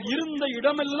 அவர்கள் இருந்த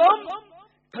இடமெல்லாம்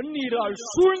கண்ணீரால்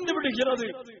சூழ்ந்து விடுகிறது.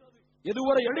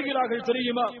 எதுவரை அழுகிறார்கள்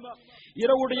தெரியுமா?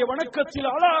 இரவுடைய வணக்கத்தில்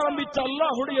அழ ஆரம்பித்த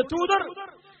அல்லாஹ்வுடைய தூதர்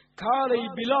காலை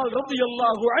பிலால்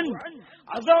ரலியல்லாஹு அன்ஹு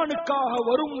அஸானுக்காக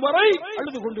வரும் வரை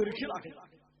அழுது கொண்டிருக்கிறார்கள்.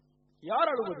 யார்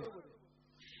அழுவது?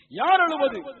 யார்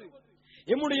அழுவது?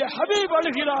 எம்முடைய ஹபீப்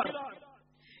அழுகிறார்.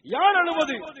 யார்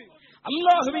அழுவது?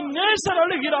 அல்லாஹ்வின் நேசர்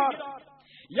அழுகிறார்.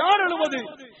 யார் அழுவது?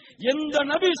 எந்த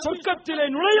நபி சொர்க்கத்திலே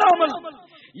நுழையாமல்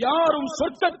யாரும்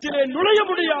சொர்க்கத்திலே நுழைய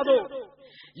முடியாதோ,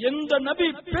 எந்த நபி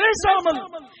பேசாமல்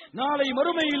நாளை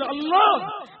மறுமையில் அல்லாஹ்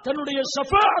தன்னுடைய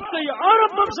ஷஃபாஅத்தை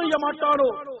ஆரம்பம் செய்ய மாட்டானோ,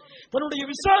 தன்னுடைய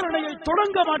விசாரணையை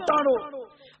தொடங்க மாட்டானோ,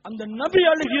 அந்த நபி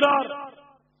அழுகிறார்.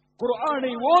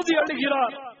 குர்ஆனை ஓதி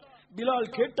அழுகிறார். பிலால்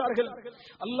கேட்டார்கள்,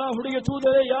 அல்லாஹ்வுடைய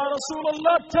தூதரே, யா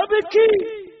ரசூலல்லாஹ், தபக்கி,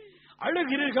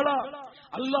 அழுகிறீர்களா?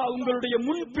 அல்லாஹ் உங்களுடைய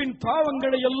முன்பின்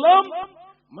பாவங்களை எல்லாம்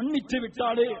மன்னித்து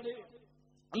விட்டாளே.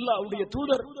 அல்லாஹ்வுடைய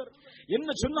தூதர் என்ன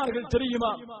சொன்னார்கள் தெரியுமா?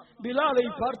 பிலாலை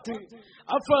பார்த்து,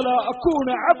 அஃபலா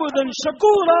அகூன அபுதன்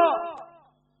ஷகூரா,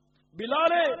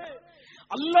 பிலாலே,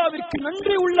 அல்லாஹ்விற்கு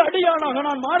நன்றி உள்ள அடியானாக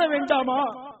நான் மாற வேண்டாமா?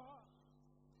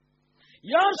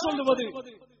 யார் சொல்லுவது?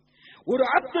 ஒரு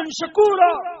அப்தன்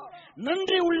ஷகூரா,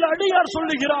 நன்றி உள்ள அடியார்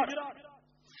சொல்லுகிறார்.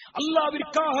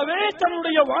 அல்லாஹ்விற்காகவே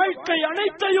தன்னுடைய வாழ்க்கை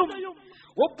அனைத்தையும்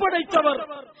ஒப்படைத்தவர்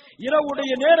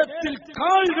இரவுடைய நேரத்தில்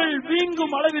கால்கள்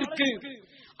வீங்கும் அளவிற்கு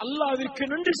அல்லாஹ்விற்கு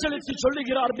நன்றி செலுத்தி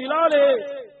சொல்லுகிறார், பிலாலே,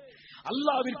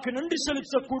 அல்லாஹ்விற்கு நன்றி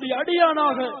செலுத்தக்கூடிய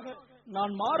அடியானாக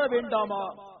நான் மாற வேண்டாமா?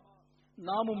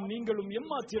 நாமும் நீங்களும்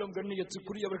எம்மாத்திரம்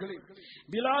கண்ணியத்துக்குரியவர்களே.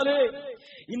 பிலாலே,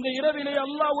 இந்த இரவிலே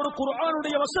அல்லாஹ் ஒரு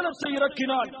குர்ஆனுடைய வசனத்தை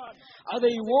இறக்கினான்.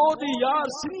 அதை ஓதி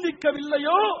யார்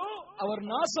சிந்திக்கவில்லையோ அவர்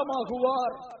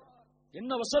நாசமாகுவார்.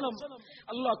 என்ன வசனம்?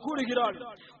 அல்லாஹ் கூறுகிறான்,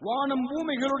 வானம்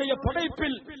பூமிகளுடைய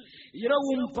படைப்பில்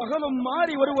இரவும் பகலும்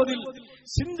மாறி வருவதில்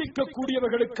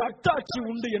சிந்திக்கக்கூடியவர்களுக்கு அத்தாட்சி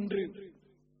உண்டு என்று.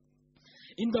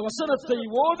 இந்த வசனத்தை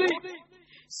ஓதி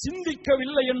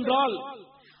சிந்திக்கவில்லை என்றால்,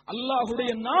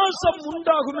 அல்லாஹ்வுடைய நாசம்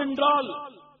உண்டாகும் என்றால்,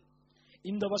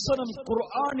 இந்த வசனம்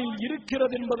குர்ஆனில்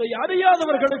இருக்கிறது என்பதை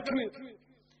அறியாதவர்களுக்கு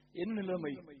என்ன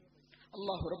நிலைமை?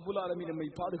 அல்லாஹ் ரப்புல் ஆலமீன்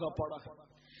நம்மை பாதுகாப்பானாக.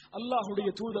 அல்லாஹ்வுடைய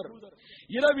தூதர்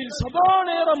இரவில் சதா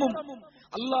நேரமும்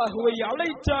அல்லாஹ்வை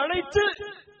அழைத்து அழைத்து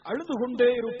அழுது கொண்டே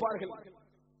இருப்பார்கள்.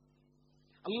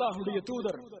 அல்லாஹ்வுடைய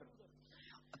தூதர்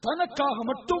தனக்காக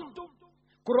மட்டும்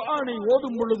குர்ஆனை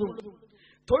ஓதும் பொழுதும்,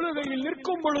 தொழுகையில்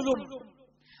நிற்கும் பொழுதும்,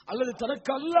 அல்லது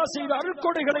தனக்கு அல்லாஹ் செய்த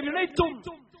அருட்கொடைகளை நினைத்தும்,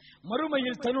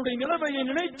 மறுமையில் தன்னுடைய நிலைமையை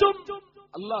நினைத்தும்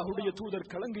அல்லாஹ்வுடைய தூதர்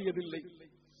கலங்கியதில்லை.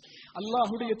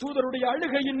 அல்லாஹ்வுடைய தூதருடைய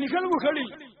அழுகையின்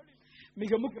நிகழ்வுகளில்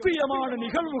மிக முக்கியமான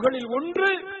நிகழ்வுகளில்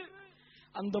ஒன்று,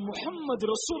 அந்த முஹம்மது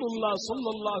ரசூலுல்லாஹ்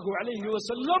ஸல்லல்லாஹு அலைஹி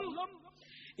வஸல்லம்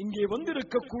இங்கே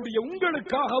வந்திருக்கக்கூடிய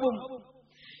உங்களுக்காகவும்,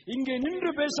 இங்கே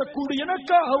நின்று பேசக்கூடிய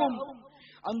எனக்காகவும்,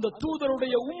 அந்த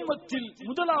தூதருடைய உம்மத்தில்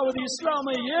முதலாவது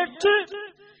இஸ்லாமை ஏற்று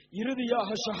இறுதியாக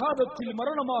ஷஹாதத்தில்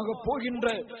மரணமாக போகின்ற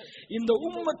இந்த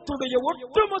உம்மத்துடைய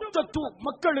ஒட்டுமொத்த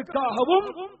மக்களுக்காகவும்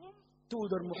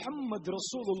தூதர் முஹம்மது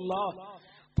ரசூலுல்லாஹ்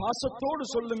பாசத்தோடு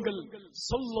சொல்லுங்கள்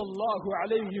ஸல்லல்லாஹு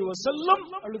அலைஹி வஸல்லம்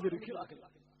அழுதிருக்கிறார்கள்.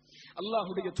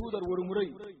 அல்லாஹ்வுடைய தூதர் ஒரு முறை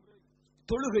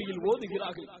தொழுகையில்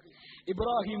ஓதுகிறார்கள்.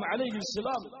 இப்ராஹிம்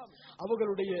அலைஹிஸ்ஸலாம்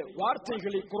அவர்களுடைய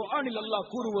வார்த்தைகளை குர்ஆனில் அல்லாஹ்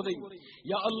கூறுவதை,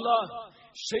 யா அல்லாஹ்,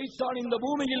 ஷைத்தான் இந்த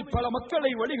பூமியில் பல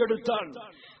மக்களை வழிகெடுத்தான்.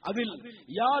 அதில்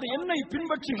யார் என்னை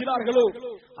பின்பற்றுகிறார்களோ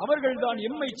அவர்கள்தான்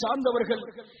எம்மை சார்ந்தவர்கள்.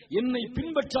 என்னை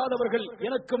பின்பற்றாதவர்கள்,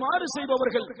 எனக்கு மாறு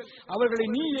செய்பவர்கள், அவர்களை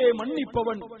நீயே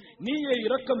மன்னிப்பவன், நீயே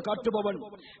இரக்கம் காட்டுபவன்.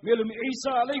 மேலும்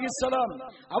ஈசா அலைஹிஸ்ஸலாம்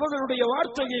அவர்களுடைய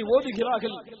வார்த்தையை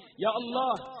ஓதுகிறார்கள். யா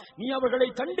அல்லாஹ், நீ அவர்களை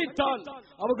தண்டித்தால்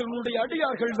அவர்களுடைய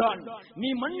அடியார்கள் தான், நீ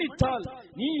மன்னித்தால்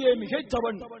நீயே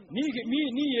மிகைத்தவன்,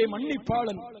 நீயே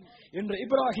மன்னிப்பாளன் என்ற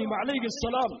இப்ராஹிம்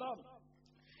அலைஹிஸ்ஸலாம்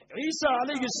ஈசா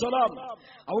அலைஹிஸ்ஸலாம்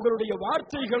அவர்களுடைய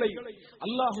வார்த்தைகளை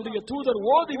அல்லாஹ்வுடைய தூதர்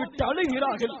ஓதிவிட்டு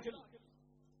அழுகிறார்கள்.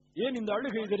 ஏன் இந்த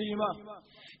அழுகை தெரியுமா?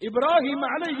 இப்ராஹிம்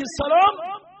அலைஹிஸ்ஸலாம்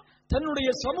தன்னுடைய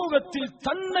சமூகத்தில்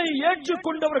தன்னை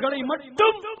ஏற்றுக்கொண்டவர்களை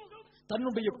மட்டும்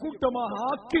தன்னுடைய கூட்டமாக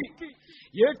ஆக்கி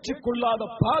ஏற்றுக்கொள்ளாத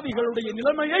பாவிகளுடைய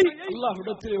நிலைமையை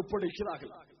அல்லாஹ்விடத்தில்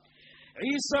ஒப்படைக்கிறார்கள்.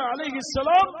 ஈசா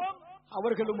அலைஹிஸ்ஸலாம்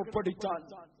அவர்களும் ஒப்படைத்தான்.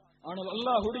 ஆனால்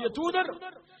அல்லாஹ்வுடைய தூதர்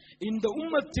இந்த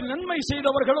உம்மத்தில் நன்மை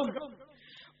செய்தவர்களும்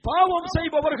பாவம்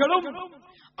செய்பவர்களும்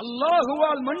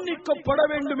அல்லாஹுவால் மன்னிக்கப்பட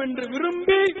வேண்டும் என்று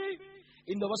விரும்பி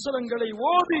இந்த வசனங்களை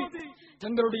ஓதி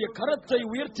தங்களுடைய கரத்தை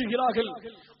உயர்த்துகிறார்கள்.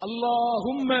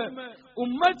 அல்லாஹும்ம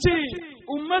உம்மத்தி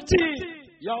உம்மத்தி,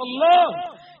 யா அல்லாஹ்,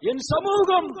 என்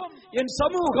சமூகம் என்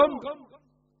சமூகம்.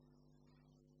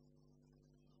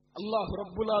 அல்லாஹ்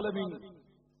ரப்புல் ஆலமீன்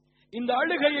இந்த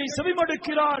அழுகையை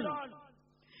செவிமடுக்கிறான்.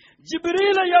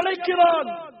 ஜிப்ரீலை அழைக்கிறான்.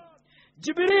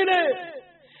 ஜிப்ரீலே,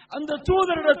 அந்த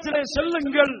தூதரிடத்திலே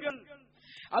செல்லுங்கள்,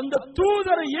 அந்த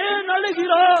தூதர் ஏன்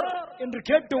அழுகிறார் என்று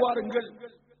கேட்டு வாருங்கள்,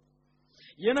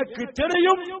 எனக்கு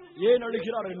தெரியும் ஏன்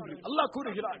அழுகிறார் என்று அல்லாஹ்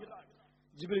கூறுகிறார்.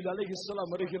 ஜிப்ரீல்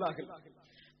அலைஹிஸ்ஸலாம் வருகிறார்கள்.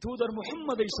 தூதர்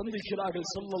முஹம்மதை சந்திக்கிறார்கள்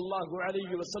ஸல்லல்லாஹு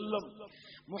அலைஹி வஸல்லம்.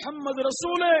 முஹம்மது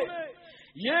ரசூலே,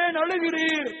 ஏன்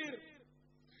அழுகிறீர்?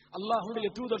 அல்லாஹ்வுடைய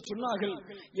தூதர் சொன்னார்கள்,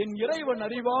 என் இறைவன்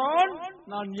அறிவான்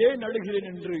நான் ஏன் அழுகிறேன்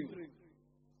என்று.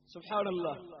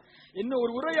 சுப்ஹானல்லாஹ், என்ன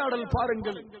ஒரு உரையாடல்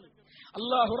பாருங்கள்.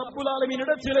 அல்லாஹ் ரப்புல் ஆலமீன்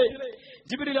இடத்திலே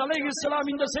ஜிப்ரீல்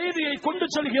அலைஹிஸ்ஸலாம் இந்த செய்தியை கொண்டு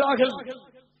செல்கிறார்கள்.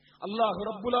 அல்லாஹ்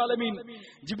ரப்புல் ஆலமீன்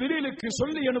ஜிப்ரீலுக்கு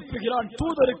சொல்லி அனுப்புகிறான்,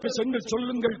 தூதருக்கு சென்று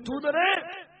சொல்லுங்கள், தூதரே,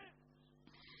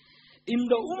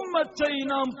 இந்த உம்மத்தை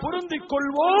நாம் பொருந்திக்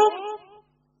கொள்வோம்,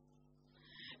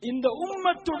 இந்த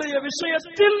உம்மத்துடைய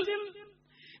விஷயத்தில்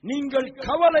நீங்கள்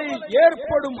கவலை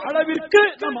ஏற்படும் அளவிற்கு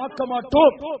நாம் ஆக்க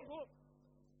மாட்டோம்.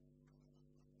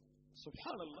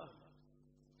 சுப்ஹானல்லாஹ்,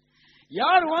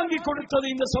 யார் வாங்கி கொடுத்தது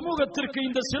இந்த சமூகத்திற்கு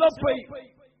இந்த சிறப்பை?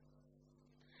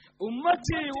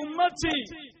 உம்மத்தி உம்மத்தி,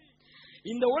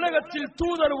 இந்த உலகத்தில்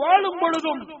தூதர் வாழும்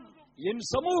பொழுதும் என்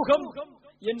சமூகம்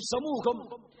என் சமூகம்.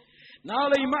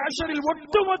 நாளை மஹ்ஷரில்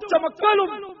ஒட்டுமொத்த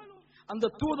மக்களும்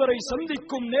அந்த தூதரை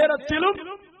சந்திக்கும் நேரத்திலும்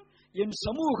என்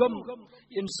சமூகம்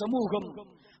என் சமூகம்.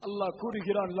 அல்லாஹ்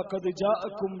கூறுகிறான், லகத்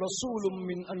ஜாஅக்கும் ரசூலும்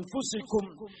மின் அன்ஃபுசிக்கும்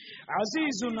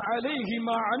அஸீஸுன் அலைஹி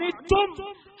மா அனித்தும்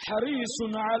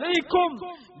ஹரீஸுன் அலைக்கும்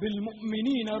பில்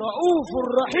முஃமினீன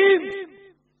ரഊஃபுர் ரஹீம்.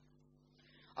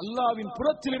 அல்லாஹ்வின்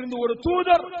புறத்திலிருந்து ஒரு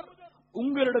தூதர்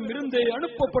உங்களிடம் இருந்தே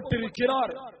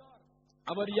அனுப்பப்பட்டிருக்கிறார்.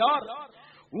 அவர் யார்?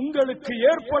 உங்களுக்கு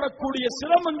ஏற்படக்கூடிய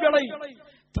சிரமங்களை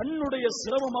தன்னுடைய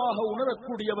சிரமமாக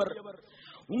உணரக்கூடியவர்,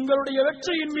 உங்களுடைய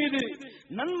வெற்றியின் மீது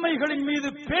நன்மைகளின் மீது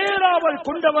பேராவல்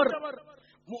கொண்டவர்,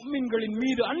 முஃமின்களின்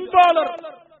மீது அன்பாளர்,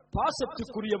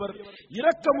 பாசத்துக்குரியவர்,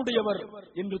 இரக்கமுடையவர்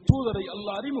என்று தூதரை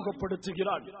அல்லாஹ்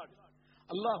அறிமுகப்படுத்துகிறார்.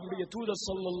 அல்லாஹ்வுடைய தூதர்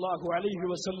ஸல்லல்லாஹு அலைஹி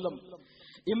வஸல்லம்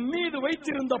எம் மீது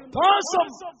வைத்திருந்த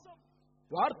பாசம்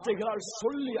வார்த்தைகளால்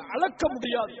சொல்லி அளக்க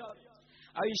முடியாது.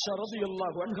 ஆயிஷா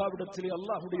ரலியல்லாஹு அன்ஹாவிடத்திலே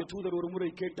அல்லாஹ்வுடைய தூதர் ஒரு முறை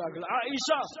கேட்டார்கள்,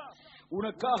 ஆயிஷா,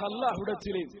 உனக்காக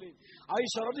அல்லாஹ்விடத்திலே,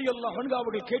 ஆயிஷா ரலியல்லாஹு அன்ஹா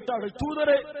அவர்கள் கேட்டார்கள்,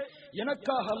 தூதரே,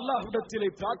 எனக்காக அல்லாஹ்விடத்திலே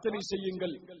பிரார்த்தனை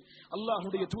செய்யுங்கள்.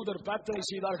 அல்லாஹ்வுடைய தூதர் பிரார்த்தனை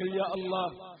செய்தார்கள், யா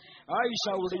அல்லாஹ்,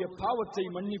 ஆயிஷாவுடைய பாவத்தை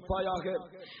மன்னிப்பாயாக,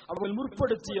 அவர்கள்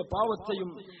முற்படுத்திய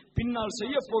பாவத்தையும் பின்னால்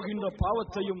செய்ய போகின்ற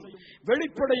பாவத்தையும்,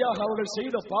 வெளிப்படையாக அவர்கள்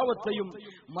செய்த பாவத்தையும்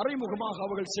மறைமுகமாக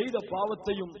அவர்கள் செய்த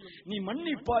பாவத்தையும் நீ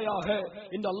மன்னிப்பாயாக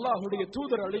என்று அல்லாஹ்வுடைய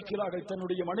தூதர் அழைக்கிறார்கள்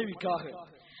தன்னுடைய மனைவிக்காக.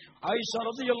 ஆயிஷா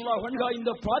ரலியல்லாஹு அன்ஹா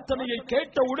இந்த பிரார்த்தனையை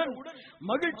கேட்டவுடன்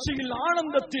மகிழ்ச்சியில்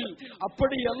ஆனந்தத்தில்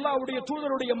அப்படி அல்லாஹ்வுடைய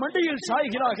தூதருடைய மடியில்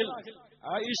சாய்கிறார்கள்.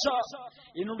 ஆயிஷா,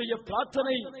 என்னுடைய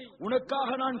பிரார்த்தனை உனக்காக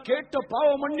நான் கேட்ட பாவ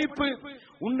மன்னிப்பு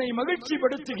உன்னை மகிழ்ச்சி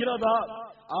படுத்துகிறதா?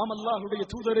 ஆம் அல்லாஹ்வுடைய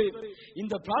தூதரே,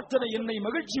 இந்த பிரார்த்தனை என்னை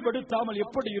மகிழ்ச்சி படுத்தாமல்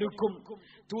எப்படி இருக்கும்?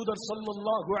 தூதர்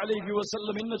ஸல்லல்லாஹு அலைஹி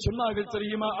வஸல்லம் என்ன சொன்னார்கள்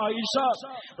தெரியுமா? ஆயிஷா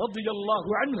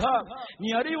ரலியல்லாஹு அன்ஹா, நீ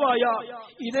அறிவாயா,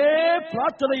 இதே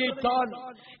பிரார்த்தனையை தான்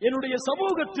என்னுடைய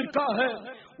சமூகத்திற்காக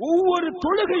ஒவ்வொரு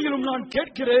தொழுகையிலும் நான்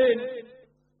கேட்கிறேன்.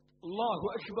 அல்லாஹு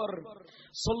அக்பர்.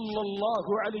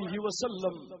 ஸல்லல்லாஹு அலைஹி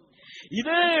வஸல்லம்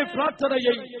இதே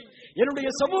பிரார்த்தனையை என்னுடைய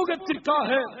சமூகத்திற்காக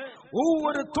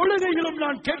ஒவ்வொரு தொழுகையிலும்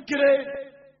நான் கேட்கிறேன்.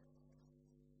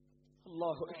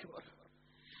 அல்லாஹு அக்பர்.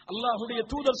 அல்லாஹ்வுடைய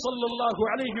தூதர் ஸல்லல்லாஹு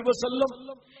அலைஹி வஸல்லம்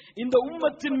இந்த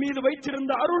உம்மத்தின் மீது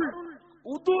வைத்திருந்த அருள்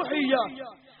உதுஹியா.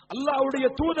 அல்லாஹ்வுடைய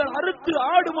தூதர் அறுத்து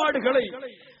ஆடு மாடுகளை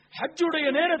ஹஜ்ஜுடைய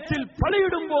நேரத்தில்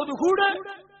பலியிடும் போது கூட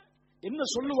என்ன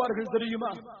சொல்லுவார்கள்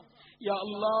தெரியுமா? யா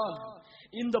அல்லாஹ்,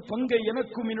 இந்த பங்கை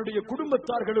எனக்கும் என்னுடைய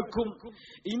குடும்பத்தார்களுக்கும்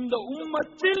இந்த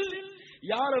உம்மத்தில்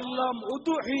யாரெல்லாம்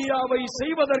உதுஹியாவை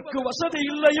செய்வதற்கு வசதி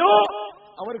இல்லையோ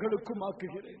அவர்களுக்கும்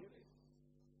ஆக்குகிறேன்.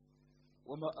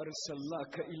 வமா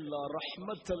அர்ஸல்னாக இல்லா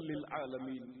ரஹ்மத்தல் லில்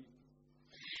ஆலமீன்.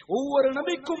 ஒவ்வொரு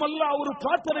நபிக்கும் அல்லாஹ் ஒரு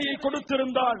பிரார்த்தனையை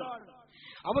கொடுத்திருந்தான்.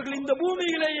 அவர்கள் இந்த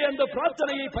பூமியிலேயே அந்த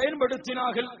பிரார்த்தனையை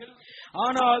பயன்படுத்தினார்கள்.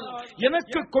 ஆனால்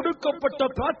எனக்கு கொடுக்கப்பட்ட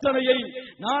பிரார்த்தனையை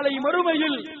நாளை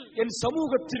மறுமையில் என்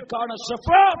சமூகத்திற்கான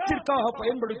ஷஃபாஅத்திற்காக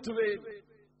பயன்படுத்துவேன்.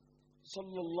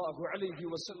 ஸல்லல்லாஹு அலைஹி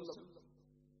வஸல்லம்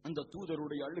அந்த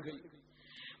தூதருடைய அழுகை.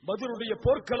 பத்ருடைய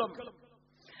போர்க்களம்,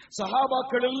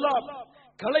 சஹாபாக்கள் எல்லாம்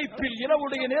களைப்பில்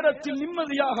இரவுடைய நேரத்தில்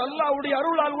நிம்மதியாக அல்லாஹ்வுடைய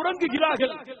அருளால்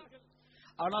உறங்குகிறார்கள்.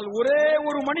 ஆனால் ஒரே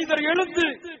ஒரு மனிதர் எழுந்து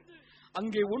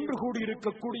அங்கே ஒன்று கூடி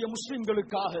இருக்கக்கூடிய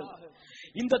முஸ்லிம்களுக்காக,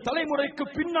 இந்த தலைமுறைக்கு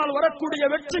பின்னால் வரக்கூடிய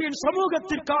வெற்றியின்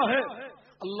சமூகத்திற்காக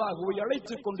அல்லாஹ்வை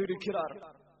அழைத்துக் கொண்டிருக்கிறார்.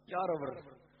 யார் அவர்?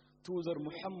 தூதர்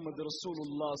முஹம்மது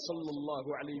ரசூலுல்லாஹ்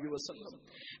ஸல்லல்லாஹு அலைஹி வஸல்லம்.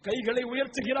 கைகளை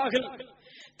உயர்த்துகிறார்கள்.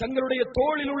 தங்களுடைய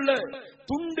தோளில் உள்ள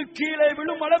துண்டு கீழே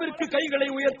விழும் அளவிற்கு கைகளை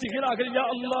உயர்த்துகிறார்கள். யா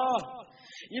அல்லாஹ்,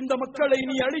 இந்த மக்களை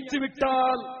நீ அழித்து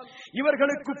விட்டால்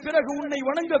இவர்களுக்கு பிறகு உன்னை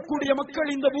வணங்கக்கூடிய மக்கள்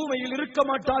இந்த பூமியில் இருக்க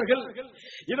மாட்டார்கள்.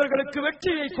 இவர்களுக்கு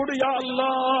வெற்றியை கொடு யா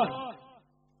அல்லாஹ்.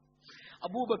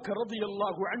 அபூபக்கர்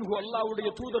ரலியல்லாஹு அன்ஹு அல்லாஹ்வுடைய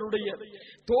தூதருடைய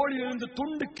தோளிலிருந்து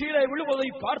துண்டு கீழே விழுவதை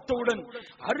பார்த்தவுடன்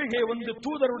அருகே வந்து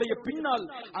தூதருடைய பின்னால்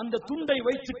அந்த துண்டை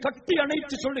வைத்து கட்டி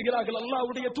அணைத்து சொல்லுகிறார்கள்,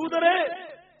 அல்லாஹ்வுடைய தூதரே,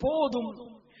 போதும்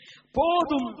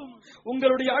போதும்,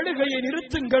 உங்களுடைய அழுகையை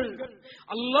நிறுத்துங்கள்.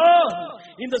 அல்லாஹ்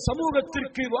இந்த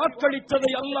சமூகத்திற்கு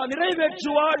வாக்களித்ததை அல்லாஹ்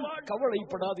நிறைவேற்றுவான்,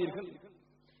 கவலைப்படாதீர்கள்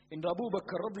என்று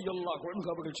அபூபக்கர் ரலியல்லாஹு அன்ஹு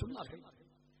அவர்கள் சொன்னார்கள்.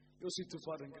 யோசித்து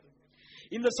பாருங்கள்,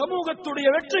 இந்த சமூகத்துடைய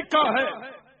வெற்றிக்காக,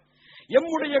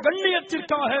 எம்முடைய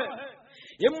கண்ணியத்திற்காக,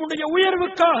 எம்முடைய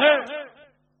உயர்வுக்காக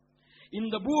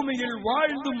இந்த பூமியில்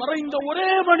வாழ்ந்து மறைந்த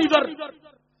ஒரே மனிதர்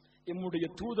எம்முடைய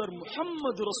தூதர்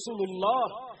முஹம்மது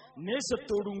ரசூலுல்லாஹ்.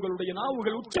 நேசத்தோடு உங்களுடைய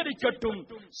நாவுகள் உச்சரிக்கட்டும்,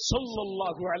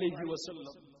 ஸல்லல்லாஹு அலைஹி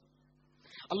வஸல்லம்.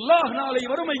 அல்லாஹ் நாளை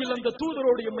வறுமையில் அந்த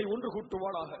தூதரோடு எம்மை ஒன்று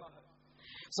கூட்டுவானாக.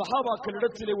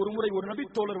 சஹாபாக்களிடத்திலே ஒரு முறை ஒரு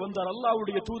நபித்தோழர் வந்தார்.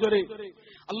 அல்லாஹ்வுடைய தூதரே,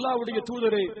 அல்லாஹ்வுடைய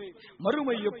தூதரே,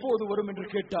 மறுமை எப்போது வரும் என்று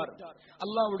கேட்டார்.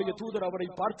 அல்லாஹ்வுடைய தூதர் அவரை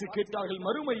பார்த்து கேட்டார்கள்,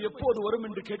 மறுமை எப்போது வரும்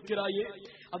என்று கேட்கிறாயே,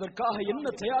 அதற்காக என்ன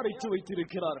தயாரித்து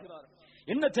வைத்திருக்கிறார்,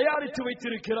 என்ன தயாரித்து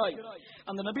வைத்திருக்கிறாய்?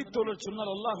 அந்த நபித்தோழர்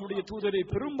சொன்னார், அல்லாஹ்வுடைய தூதரே,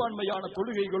 பெரும்பான்மையான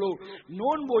தொழுகைகளோ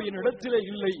நோன்போ என்னிடத்திலே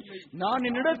இல்லை. நான்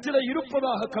என்னிடத்திலே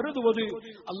இருப்பதாக கருதுவது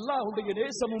அல்லாஹ்வுடைய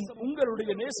நேசமும்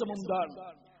உங்களுடைய நேசமும் தான்.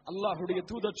 அல்லாஹ்வுடைய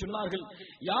தூதர் சொன்னார்கள்,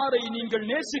 யாரை நீங்கள்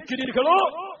நேசிக்கிறீர்களோ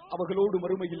அவர்களோடு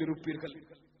மறுமையில் இருப்பீர்கள்.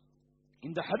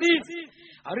 இந்த ஹதீஸ்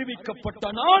அறிவிக்கப்பட்ட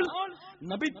நாள்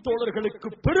நபித்தோழர்களுக்கு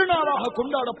பெருநாளாக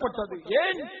கொண்டாடப்பட்டது.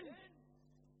 ஏன்?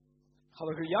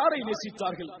 அவர்கள் யாரை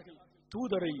நேசித்தார்கள்?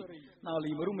 தூதரை. நாளை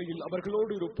மறுமையில்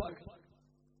அவர்களோடு இருப்பார்கள்.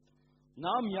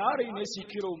 நாம் யாரை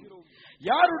நேசிக்கிறோம்?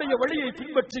 யாருடைய வழியை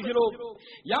பின்பற்றுகிறோம்?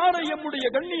 யாரை எம்முடைய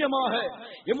கண்ணியமாக,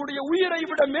 எம்முடைய உயிரை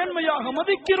விட மேன்மையாக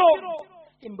மதிக்கிறோம்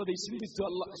என்பதை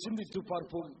சிந்தித்து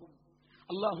பார்ப்போம்.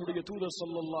 அல்லாஹ்வுடைய தூதர்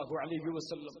ஸல்லல்லாஹு அலைஹி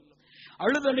வஸல்லம்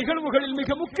அழுத நிகழ்வுகளில்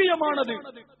மிக முக்கியமானது,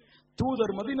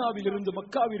 தூதர் மதீனாவில் இருந்து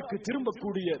மக்காவிற்கு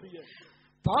திரும்பக்கூடிய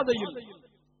பாதையில்,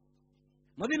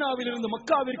 மதீனாவில் இருந்து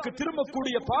மக்காவிற்கு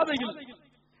திரும்பக்கூடிய பாதையில்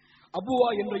அபுவா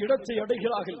என்ற இடத்தை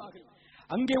அடைகிறார்கள்.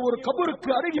 அங்கே ஒரு கபருக்கு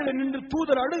அருகில் நின்று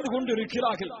தூதர் அழுது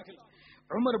கொண்டிருக்கிறார்கள்.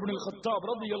 உமர் இப்னுல் கத்தாப்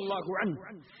ரலியல்லாஹு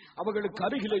அன்ஹு அவர்களுக்கு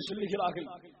அருகிலே சொல்லுகிறார்கள்,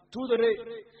 தூதரே,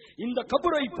 இந்த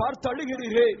கபரை பார்த்து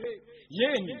அழுகிறீரே,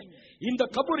 ஏன்? இந்த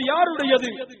கபர்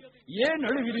யாருடையது? ஏன்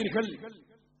அழுகிறீர்கள்?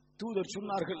 தூதர்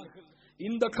சொன்னார்கள்,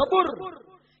 இந்த கபர்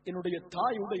என்னுடைய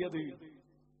தாயுடையது,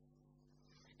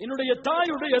 என்னுடைய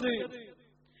தாயுடையது.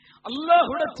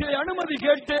 அல்லாஹ்விடத்திலே அனுமதி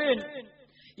கேட்டேன்,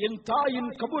 என்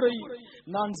தாயின் கபரை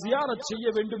நான் ஜியாரத் செய்ய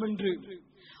வேண்டும் என்று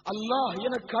அல்லாஹ்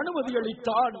எனக்கு அனுமதி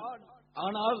அளித்தான்.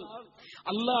 ஆனால்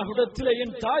அல்லாஹ்விடத்திலே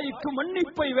என் தாய்க்கு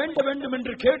மன்னிப்பை வேண்ட வேண்டும்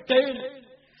என்று கேட்டேன்.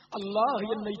 அல்லாஹ்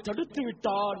என்னை தடுத்து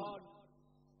விட்டான்.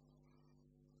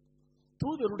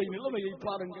 தூதருடைய நிலைமையை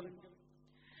பாருங்கள்,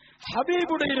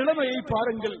 ஹபீபுடைய நிலைமையை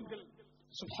பாருங்கள்.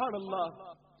 சுப்ஹானல்லாஹ்.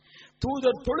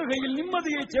 தூதர் தொழுகையில்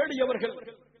நிம்மதியை தேடியவர்கள்.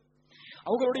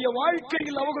 அவர்களுடைய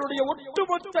வாழ்க்கையில் அவர்களுடைய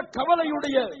ஒட்டுமொத்த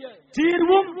கவலையுடைய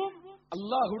தீர்வும்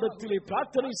அல்லாஹ்விடத்திலே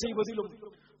பிரார்த்தனை செய்வதிலும்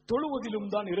தொழுவதிலும்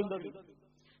தான் இருந்தது.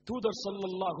 தூதர்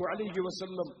ஸல்லல்லாஹு அலைஹி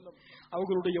வஸல்லம்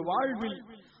அவர்களுடைய வாழ்வில்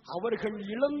அவர்கள்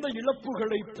இழந்த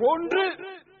இழப்புகளை போன்று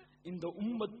இந்த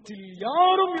உம்மத்தில்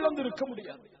யாரும் இழந்திருக்க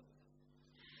முடியாது.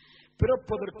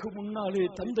 பிறப்பதற்கு முன்னாலே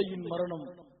தந்தையின் மரணம்,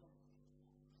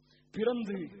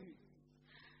 பிறந்து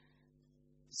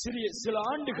சில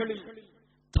ஆண்டுகளில்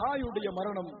தாயுடைய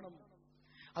மரணம்,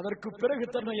 அதற்கு பிறகு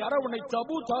தன்னை அரவணைத்த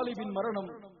அபூ தாலிபின் மரணம்,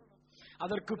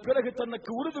 அதற்கு பிறகு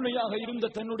தனக்கு உறுதுணையாக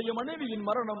இருந்த தன்னுடைய மனைவியின்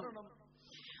மரணம்,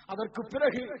 அதற்கு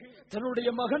பிறகு தன்னுடைய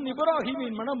மகன்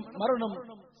இப்ராஹிமின் மரணம்,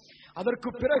 அதற்கு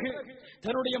பிறகு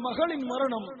தன்னுடைய மகளின்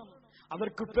மரணம்,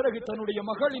 அதற்கு பிறகு தன்னுடைய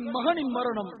மகளின் மகனின்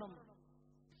மரணம்.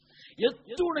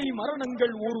 எத்துணை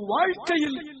மரணங்கள் ஒரு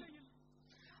வாழ்க்கையில்!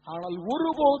 ஆனால்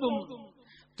ஒருபோதும்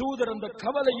தூதர் அந்த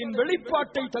கவலையின்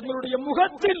வெளிப்பாட்டை தங்களுடைய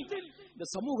முகத்தில் இந்த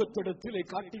சமூகத்திடத்திலே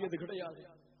காட்டியது கிடையாது.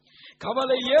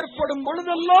 கவலை ஏற்படும்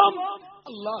பொழுதெல்லாம்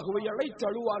அல்லாஹுவை அழைத்து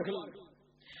அழுவார்கள்.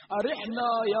 அரிஹ்னா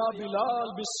யா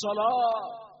பிலால் பிஸ்ஸலா,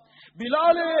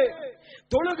 பிலாலே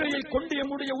தொழுகையை கொண்டு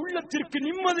நம்முடைய உள்ளத்திற்கு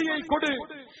நிம்மதியை கொடு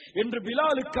என்று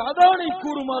பிலாலுக்கு அதானை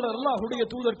கூறுமாறு அல்லாஹ்வுடைய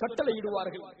தூதர்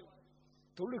கட்டளையிடுவார்கள்.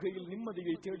 தொழுகையில்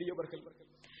நிம்மதியை தேடியவர்கள்,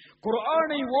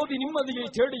 குர்ஆனை ஓதி நிம்மதியை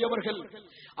தேடியவர்கள்,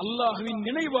 அல்லாஹ்வின்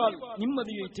நினைவால்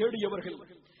நிம்மதியை தேடியவர்கள்.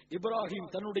 இப்ராஹிம்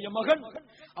தன்னுடைய மகன்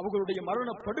அவர்களுடைய மரண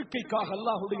படுக்கைக்காக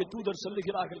அல்லாஹ்வுடைய தூதர்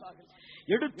சொல்லுகிறார்கள்,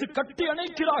 எடுத்து கட்டி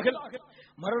அணைக்கிறார்கள்.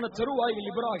 மரண தருவாயில்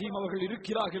இப்ராஹிம் அவர்கள்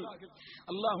இருக்கிறார்கள்.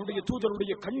 அல்லாஹ்வுடைய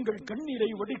தூதருடைய கண்கள் கண்ணீரை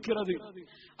வடிக்கிறது.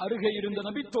 அருகே இருந்த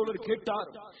நபித்தோழர்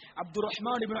கேட்டார், அப்துர்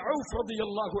ரஹ்மான் இப்னு அவுஃப்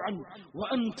ரலியல்லாஹு அன்ஹு, வ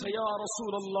அன்த யா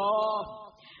ரசூலல்லாஹ்,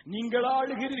 நீங்கள்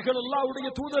அழுகிறீர்கள் அல்லாஹ்வுடைய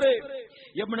தூதரே.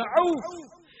 இப்னு அவுஃப்,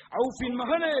 அவுஃபின்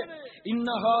மகனே,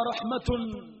 இன்னஹா ரஹ்மத்துன்,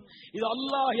 இது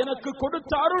அல்லாஹ் எனக்கு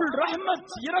கொடுத்த அருள்,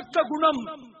 ரஹ்மத், இரக்க குணம்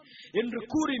என்று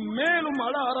கூறி மேலும்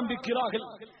அழ ஆரம்பிக்கிறார்கள்.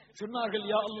 சொன்னார்கள்,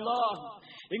 யா அல்லாஹ்,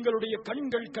 எங்களுடைய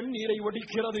கண்கள் கண்ணீரை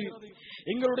வடிக்கிறது,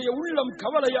 எங்களுடைய உள்ளம்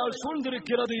கவலையால்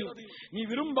சூழ்ந்திருக்கிறது. நீ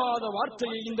விரும்பாத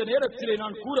வார்த்தையை இந்த நேரத்திலே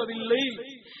நான் கூறவில்லை.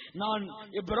 நான்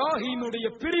இப்ராஹிமுடைய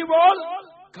பிரிவால்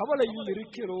கவலையில்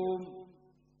இருக்கிறோம்.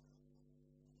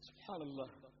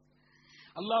 சுப்ஹானல்லாஹ்.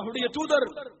 அல்லாஹ்வுடைய தூதர்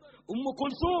உம்மு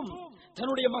குல்சூம்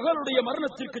தன்னுடைய மகளுடைய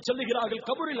மரணத்திற்கு செல்லுகிறார்கள்.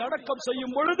 கபரில் அடக்கம்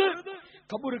செய்யும் பொழுது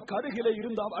கபருக்கு அருகிலே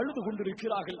இருந்து அழுது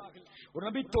கொண்டிருக்கிறார்கள். ஒரு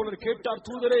நபித்தோழர் கேட்டார்,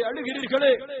 தூதரே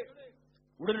அழுகிறீர்களே?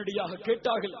 உடனடியாக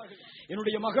கேட்டார்கள்,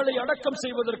 என்னுடைய மகளை அடக்கம்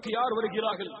செய்வதற்கு யார்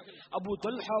வருகிறார்கள்? அபூ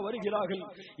தல்ஹா வருகிறார்கள்.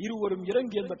 இருவரும்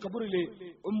இறங்கி அந்த கபரிலே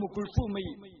உம்மு குல்சூமை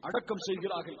அடக்கம்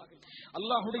செய்கிறார்கள்.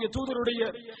 அல்லாஹ்வுடைய தூதருடைய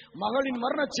மகளின்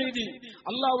மரண செய்தி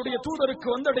அல்லாஹ்வுடைய தூதருக்கு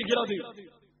வந்தடைகிறது.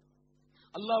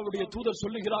 அல்லாஹ்வுடைய தூதர்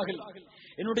சொல்லுகிறார்கள்,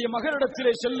 என்னுடைய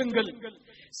மகளிடத்திலே செல்லுங்கள்,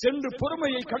 சென்று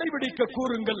பொறுமையை கடைபிடிக்க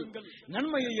கூறுங்கள்,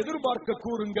 நன்மையை எதிர்பார்க்க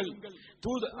கூறுங்கள்.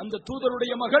 அந்த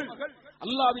தூதருடைய மகள்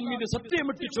அல்லாஹ்வின் மீது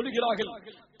சத்தியமிட்டு சொல்கிறார்கள்,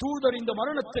 தூதர் இந்த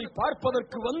மரணத்தை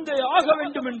பார்ப்பதற்கு வந்தே ஆக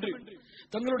வேண்டும் என்று,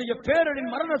 தங்களுடைய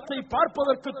பேரனின் மரணத்தை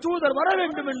பார்ப்பதற்கு தூதர் வர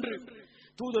வேண்டும் என்று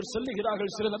தூதர்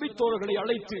செல்லுகிறார்கள். சில நபித்தோழர்களை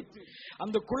அழைத்து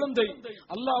அந்த குழந்தை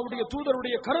அல்லாஹ்வுடைய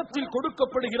தூதருடைய கரத்தில்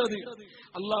கொடுக்கப்படுகிறது.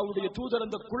 அல்லாஹ்வுடைய தூதர்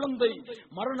அந்த குழந்தை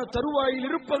மரண தருவாயில்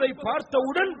இருப்பதை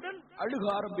பார்த்தவுடன் அழுக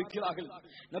ஆரம்பிக்கிறார்கள்.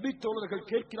 நபித்தோழர்கள்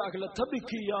கேட்கிறார்கள்,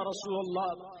 தபிக்கி யா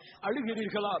ரசூலல்லாஹ்,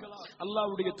 அழுகிறீர்களா?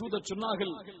 அல்லாஹ்வுடைய தூதர்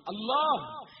சொன்னார்கள், அல்லாஹ்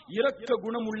இரக்க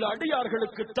குணமுள்ள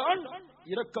அடியார்களுக்கு தான்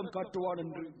இரக்கம் காட்டுவான்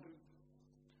என்று.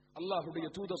 அல்லாஹ்வுடைய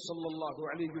தூதர் ஸல்லல்லாஹு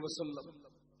அலைஹி வஸல்லம்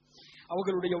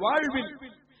அவர்களுடைய வாழ்வில்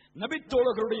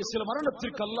நபித்தோழர்களுடைய சில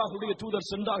மரணத்திற்கு அல்லாஹ்வுடைய தூதர்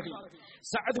சென்றார்கள்.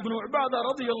 சஅத் இப்னு உபாதா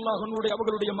ரலியல்லாஹு அன்ஹு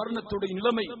அவர்களுடைய மரணத்துடைய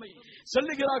நிலைமை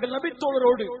செல்லுகிறார்கள்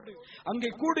நபித்தோழரோடு. அங்கே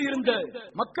கூடியிருந்த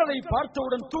மக்களை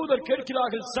பார்த்தவுடன் தூதர்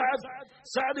கேட்கிறார்கள்,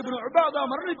 சஅத் இப்னு உபாதா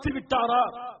மரணித்து விட்டாரா?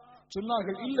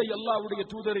 சொன்னார்கள், இல்லை அல்லாஹ்வுடைய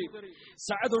தூதரே.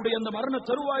 சஅதுடைய அந்த மரண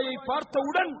தருவாயை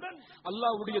பார்த்தவுடன்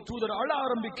அல்லாஹ்வுடைய தூதர் அழ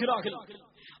ஆரம்பிக்கிறார்கள்.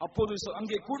 அப்போது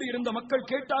அங்கே கூடியிருந்த மக்கள்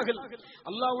கேட்டார்கள்,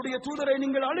 அல்லாஹ்வுடைய தூதரை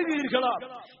நீங்கள் அழுகிறீர்களா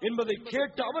என்பதை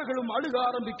கேட்டு அவர்களும் அழுக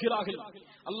ஆரம்பிக்கிறார்கள்.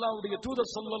 அல்லாஹ்வுடைய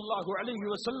தூதர் ஸல்லல்லாஹு அலைஹி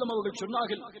வஸல்லம் அவர்கள்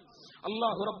சொன்னார்கள்,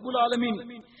 அல்லாஹ் ரப்புல் ஆலமீன்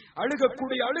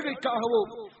அழுகக்கூடிய அழுகைக்காகவோ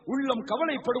உள்ளம்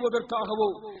கவலைப்படுவதற்காகவோ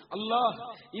அல்லாஹ்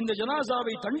இந்த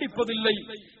ஜனாசாவை தண்டிப்பதில்லை.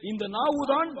 இந்த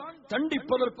நாவுதான்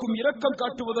தண்டிப்பதற்கும் இரக்கம்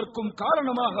காட்டுவதற்கும்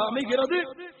காரணமாக அமைகிறது.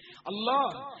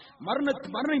 அல்லாஹ்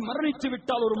மரணித்து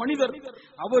விட்டால் ஒரு மனிதர்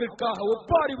அவருக்காக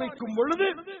ஒப்பாரி வைக்கும் பொழுது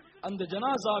அந்த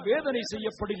ஜனாசா வேதனை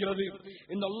செய்யப்படுகிறது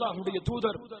என்று அல்லாஹ்வுடைய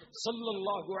தூதர்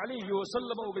ஸல்லல்லாஹு அலைஹி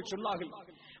வஸல்லம் அவர்கள் சொன்னார்கள்.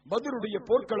 பத்ருடைய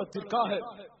போர்க்களத்திற்காக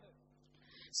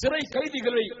சிறை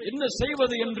கைதிகளை என்ன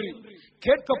செய்வது என்று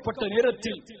கேட்கப்பட்ட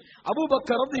நேரத்தில்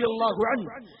அபூபக்கர் ரலியல்லாஹு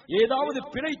அன்ஹு ஏதாவது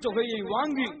பிணை தொகையை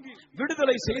வாங்கி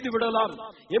விடுதலை செய்து விடலாம்,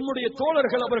 எம்முடைய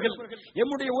தோழர்கள் அவர்கள்,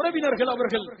 எம்முடைய உறவினர்கள்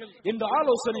அவர்கள் என்ற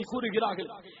ஆலோசனை கூறுகிறார்கள்.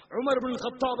 உமர் இப்னு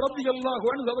கத்தாப் ரலியல்லாஹு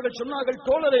அன்ஹு அவர்கள் சொன்னார்கள்,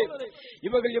 தோழரே,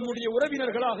 இவர்கள் எம்முடைய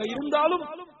உறவினர்களாக இருந்தாலும்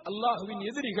அல்லாஹ்வின்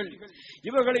எதிரிகள்,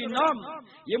 இவர்களை நாம்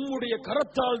எம்முடைய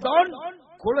கரத்தால் தான்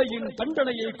கொலையின்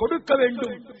தண்டனையை கொடுக்க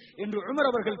வேண்டும் என்று உமர்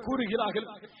அவர்கள் கூறுகிறார்கள்.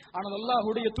 ஆனால்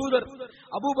அல்லாஹ்வுடைய தூதர்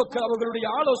அபூபக்கர் அவர்களுடைய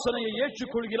ஆலோசனையை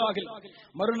ஏற்றுக்கொள்கிறார்கள்.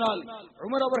 மறுநாள்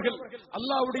உமர் அவர்கள்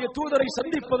அல்லாஹ்வுடைய தூதரை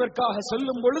சந்திப்பதற்காக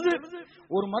செல்லும் பொழுது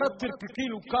ஒரு மரத்திற்கு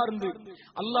கீழ் உட்கார்ந்து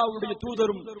அல்லாஹ்வுடைய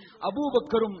தூதரும்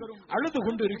அபூபக்கரும் அழுது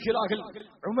கொண்டு இருக்கிறார்கள்.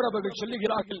 உமர் அவர்கள்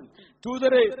சொல்லுகிறார்கள்,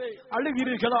 தூதரே,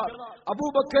 அழுகிறீர்களா?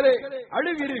 அபூபக்கரே,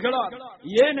 அழுகிறீர்களா?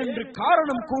 ஏன் என்று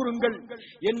காரணம் கூறுங்கள்.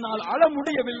 என்னால் அழ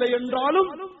முடியவில்லை என்றாலும்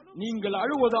நீங்கள்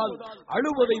அழுவதால்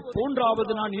அழுவதை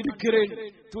போன்றாவது நான் இருக்கிறேன்.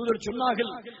 தூதர்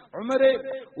சொன்னார்கள், உமரே,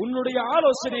 உன்னுடைய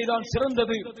ஆலோசனை தான்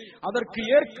சிறந்தது. அதற்கு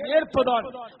ஏற்பதான்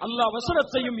அல்லாஹ்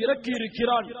வசனத்தையும் இறக்கி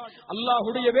இருக்கிறான்.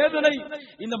 அல்லாஹ்வுடைய வேதனை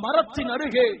இந்த மரத்தின்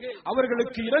அருகே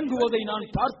அவர்களுக்கு இறங்குவதை நான்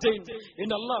பார்த்தேன்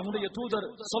என்று அல்லாஹ்வுடைய தூதர்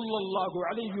ஸல்லல்லாஹு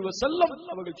அலைஹி வஸல்லம்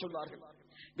அவர்கள் சொன்னார்கள்.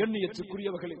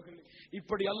 கண்ணியத்துக்குரியவர்களே,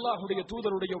 இப்படி அல்லாஹ்வுடைய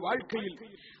தூதருடைய வாழ்க்கையில்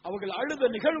அவர்கள் அழுத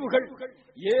நிகழ்வுகள்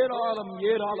ஏராளம்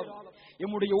ஏராளம்.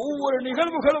 எம்முடைய ஒவ்வொரு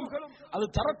நிகழ்வுகளும் அது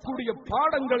தரக்கூடிய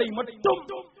பாடங்களை மட்டும்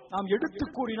நாம் எடுத்து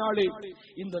கூறினாலே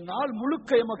இந்த நாள்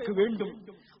முழுக்க எமக்கு வேண்டும்.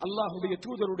 அல்லாஹ்வுடைய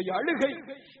தூதருடைய அழுகை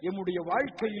எம்முடைய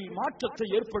வாழ்க்கையில் மாற்றத்தை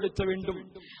ஏற்படுத்த வேண்டும்.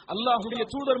 அல்லாஹ்வுடைய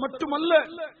தூதர் மட்டுமல்ல,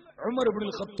 உமர்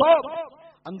இப்னு கத்தாப்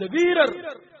அந்த வீரர்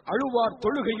அழுவார்.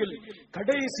 தொழுகையில்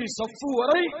கடைசி சஃப்பு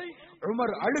வரை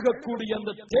உமர் அழுகக்கூடிய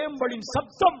அந்த தேம்பலின்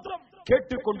சத்தம்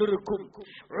கேட்டுக் கொண்டிருக்கும்.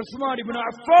 உஸ்மான் இப்னு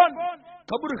அஃபான்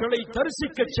கபர்களை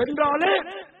தரிசிக்க சென்றாலே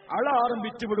அழ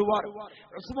ஆரம்பித்து விடுவார்.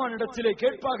 உஸ்மான் இடத்திலே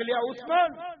கேட்பார்கள், யா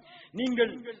உஸ்மான்,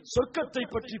 நீங்கள் சொர்க்கத்தை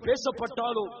பற்றி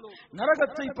பேசப்பட்டாலோ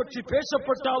நரகத்தை பற்றி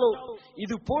பேசப்பட்டாலோ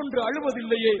இது போன்று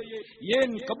அழுவதில்லையே,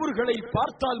 ஏன் கபர்களை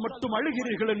பார்த்தால் மட்டும்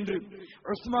அழுகிறீர்கள் என்று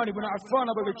உஸ்மான் இப்னு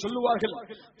அஃபான் அவர்கள் சொல்லுவார்கள்,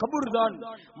 கபர் தான்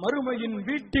மறுமையின்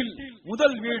வீட்டில்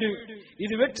முதல் வீடு.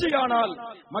 இது வெற்றியானால்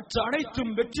மற்ற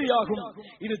அனைத்தும் வெற்றியாகும்,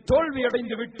 இது தோல்வி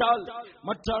அடைந்து விட்டால்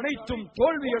மற்ற அனைத்தும்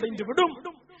தோல்வி அடைந்து விடும்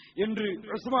என்று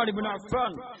உஸ்மான் இப்னு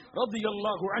அஃபான்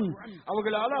ரலியல்லாஹு அன்ஹு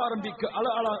அவர்கள் அழ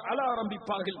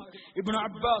ஆரம்பிப்பார்கள். இப்னு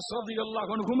அப்பாஸ்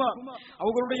ரலியல்லாஹு அன்ஹுமா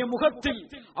அவர்களுடைய முகத்தில்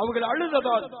அவர்கள்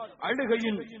அழுததால்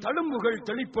அழுகையின் தழும்புகள்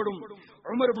தெளிப்படும்.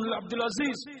 உமர் இப்னு அப்துல்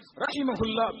அசீஸ்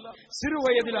ரஹிமஹுல்லாஹ் சிறு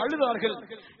வயதில் அழுதார்கள்.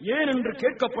 ஏன் என்று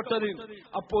கேட்கப்பட்டது.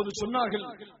 அப்போது சொன்னார்கள்,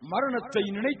 மரணத்தை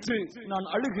நினைத்து நான்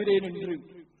அழுகிறேன் என்று.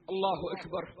 அல்லாஹு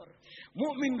அக்பர்.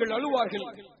 முஃமின்கள் அழுவார்கள்.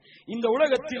 இந்த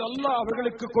உலகத்தில் அல்லாஹ்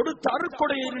அவர்களுக்கு கொடுத்த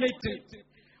அருட்கொடையை நினைத்து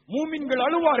மூமின்கள்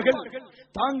அழுவார்கள்.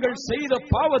 தாங்கள் செய்த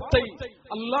பாவத்தை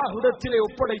அல்லாஹ்விடத்திலே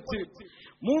ஒப்படைத்து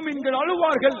மூமின்கள்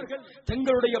அழுவார்கள்.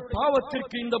 தங்களுடைய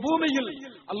பாவத்திற்கு இந்த பூமியில்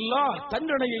அல்லாஹ்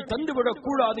தண்டனையை தந்துவிடக்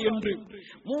கூடாது என்று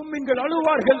மூமின்கள்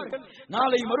அழுவார்கள்.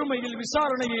 நாளை மறுமையில்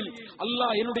விசாரணையில்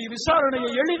அல்லாஹ் என்னுடைய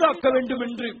விசாரணையை எளிதாக்க வேண்டும்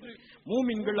என்று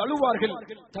மூமின்கள் அழுவார்கள்.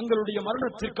 தங்களுடைய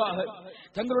மரணத்திற்காக,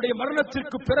 தங்களுடைய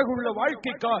மரணத்திற்கு பிறகுள்ள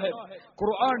வாழ்க்கைக்காக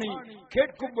குர்ஆனை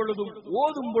கேட்கும் பொழுதும்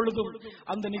ஓதும் பொழுதும்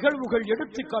அந்த நிகழ்வுகள்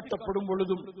எடுத்து காட்டப்படும்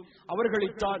பொழுதும்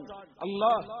அவர்களைத்தான்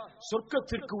அல்லாஹ்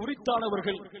சொர்க்கத்திற்கு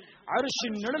உரித்தானவர்கள்,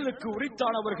 அர்ஷின் நிழலுக்கு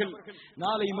உரித்தானவர்கள்,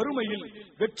 நாளை மறுமையில்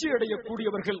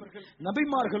வெற்றியடையக்கூடியவர்கள்,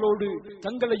 நபிமார்களோடு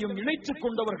தங்களையும் இணைத்துக்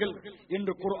கொண்டவர்கள்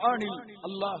என்று குர்ஆனில்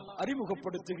அல்லாஹ்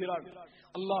அறிமுகப்படுத்துகிறார்.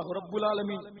 அல்லாஹ் ரப்புல்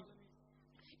ஆலமீன்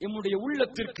எம்முடைய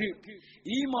உள்ளத்திற்கு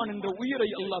ஈமான் என்ற உயிரை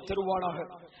அல்லாஹ் தருவானாக.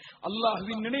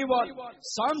 அல்லாஹ்வின் நினைவால்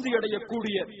சாந்தி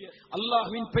அடையக்கூடிய,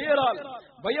 அல்லாஹ்வின் பெயரால்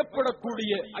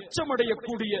பயப்படக்கூடிய,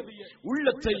 அச்சமடையக்கூடிய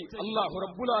உள்ளத்தை அல்லாஹ்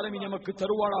ரப்புல் ஆலமீன் நமக்கு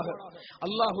தருவானாக.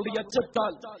 அல்லாஹ்வுடைய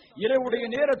அச்சத்தால் இரவுடைய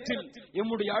நேரத்தில்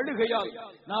எம்முடைய அழுகையால்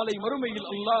நாளை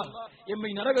மறுமையில் அல்லாஹ்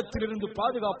எம்மை நரகத்திலிருந்து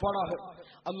பாதுகாப்பானாக.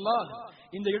 அல்லாஹ்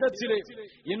இந்த இடத்திலே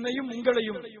என்னையும்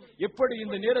உங்களையும் எப்படி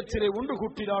இந்த நேரத்திலே ஒன்று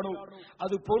கூட்டினானோ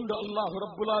அது போன்று அல்லாஹ்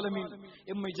ரப்புல் ஆலமீன்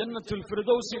எம்மை ஜன்னத்துல்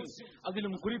ஃபிர்தௌஸில்,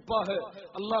 அதிலும் குறிப்பாக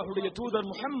அல்லாஹ்வுடைய தூதர்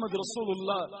முஹம்மது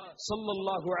ரசூலுல்லாஹ்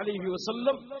ஸல்லல்லாஹு அலைஹி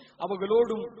வஸல்லம்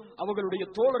அவர்களோடும் அவர்களுடைய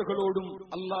தோழர்களோடும்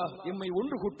அல்லாஹ் எம்மை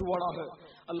ஒன்று கூட்டுவானாக.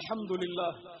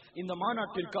 அல்ஹம்துலில்லாஹ். இந்த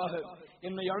மாநாட்டிற்காக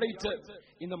என்னை அழைத்த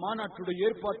இந்த மாநாட்டுடைய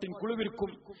ஏற்பாட்டின்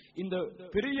குழுவிற்கும் இந்த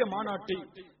பெரிய மாநாட்டை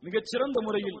மிகச்சிறந்த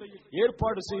முறையில்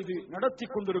ஏற்பாடு செய்து நடத்தி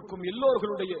கொண்டிருக்கும்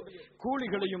எல்லோர்களுடைய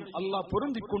கூலிகளையும் அல்லாஹ்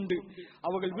பொருந்திக் கொண்டு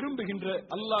அவர்கள் விரும்புகின்ற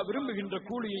அல்லாஹ் விரும்புகின்ற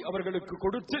கூலியை அவர்களுக்கு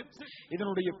கொடுத்து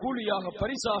இதனுடைய கூலியாக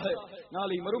பரிசாக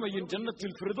நாளை மறுமையின்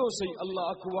ஜன்னத்தில் ஃபிர்தௌஸை அல்லாஹ்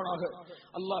ஆக்குவானாக.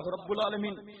 அல்லாஹ் ரப்புல்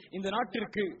ஆலமீன் இந்த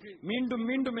நாட்டிற்கு மீண்டும்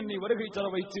மீண்டும் என்னை வருகை தர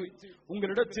வைத்து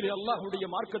உங்களிடத்திலே அல்லாஹ்வுடைய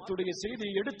மார்க்கத்துடைய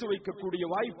செய்தியை எடுத்து வைக்கக்கூடிய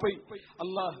வாய்ப்பை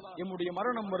அல்லாஹ் எம்முடைய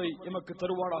மரணம் வரை எமக்கு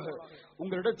தருவானாக.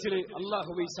 உங்களிடத்திலே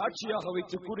அல்லாஹ்வை சாட்சியாக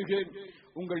வைத்து கூறுகிறேன்,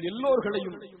 உங்கள்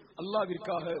எல்லோர்களையும்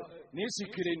அல்லாஹ்விற்காக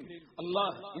நேசிக்கிறேன்.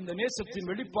 அல்லாஹ் இந்த நேசத்தின்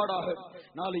வெளிப்பாடாக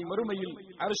நாளை மறுமையில்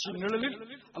அரசின் நிழலில்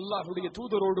அல்லாஹ்வுடைய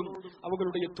தூதரோடும்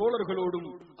அவர்களுடைய தோழர்களோடும்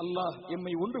அல்லாஹ்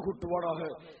எம்மை ஒன்று கூட்டுவாராக.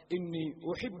 இன்னி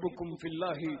உஹிப்புக்கும்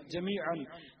ஃபில்லாஹி ஜமீஅன்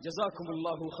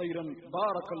ஜஸாக்குமுல்லாஹு கைரன்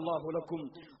பாரக்கல்லாஹு லக்கும்.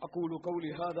 அகூலு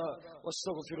கௌலி ஹாதா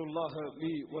வஸ்தக்ஃபிருல்லாஹ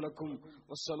லீ வலக்கும்.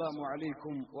 வஸ்ஸலாமு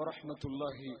அலைக்கும்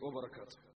வரஹ்மத்துல்லாஹி வபரகாத்துஹு.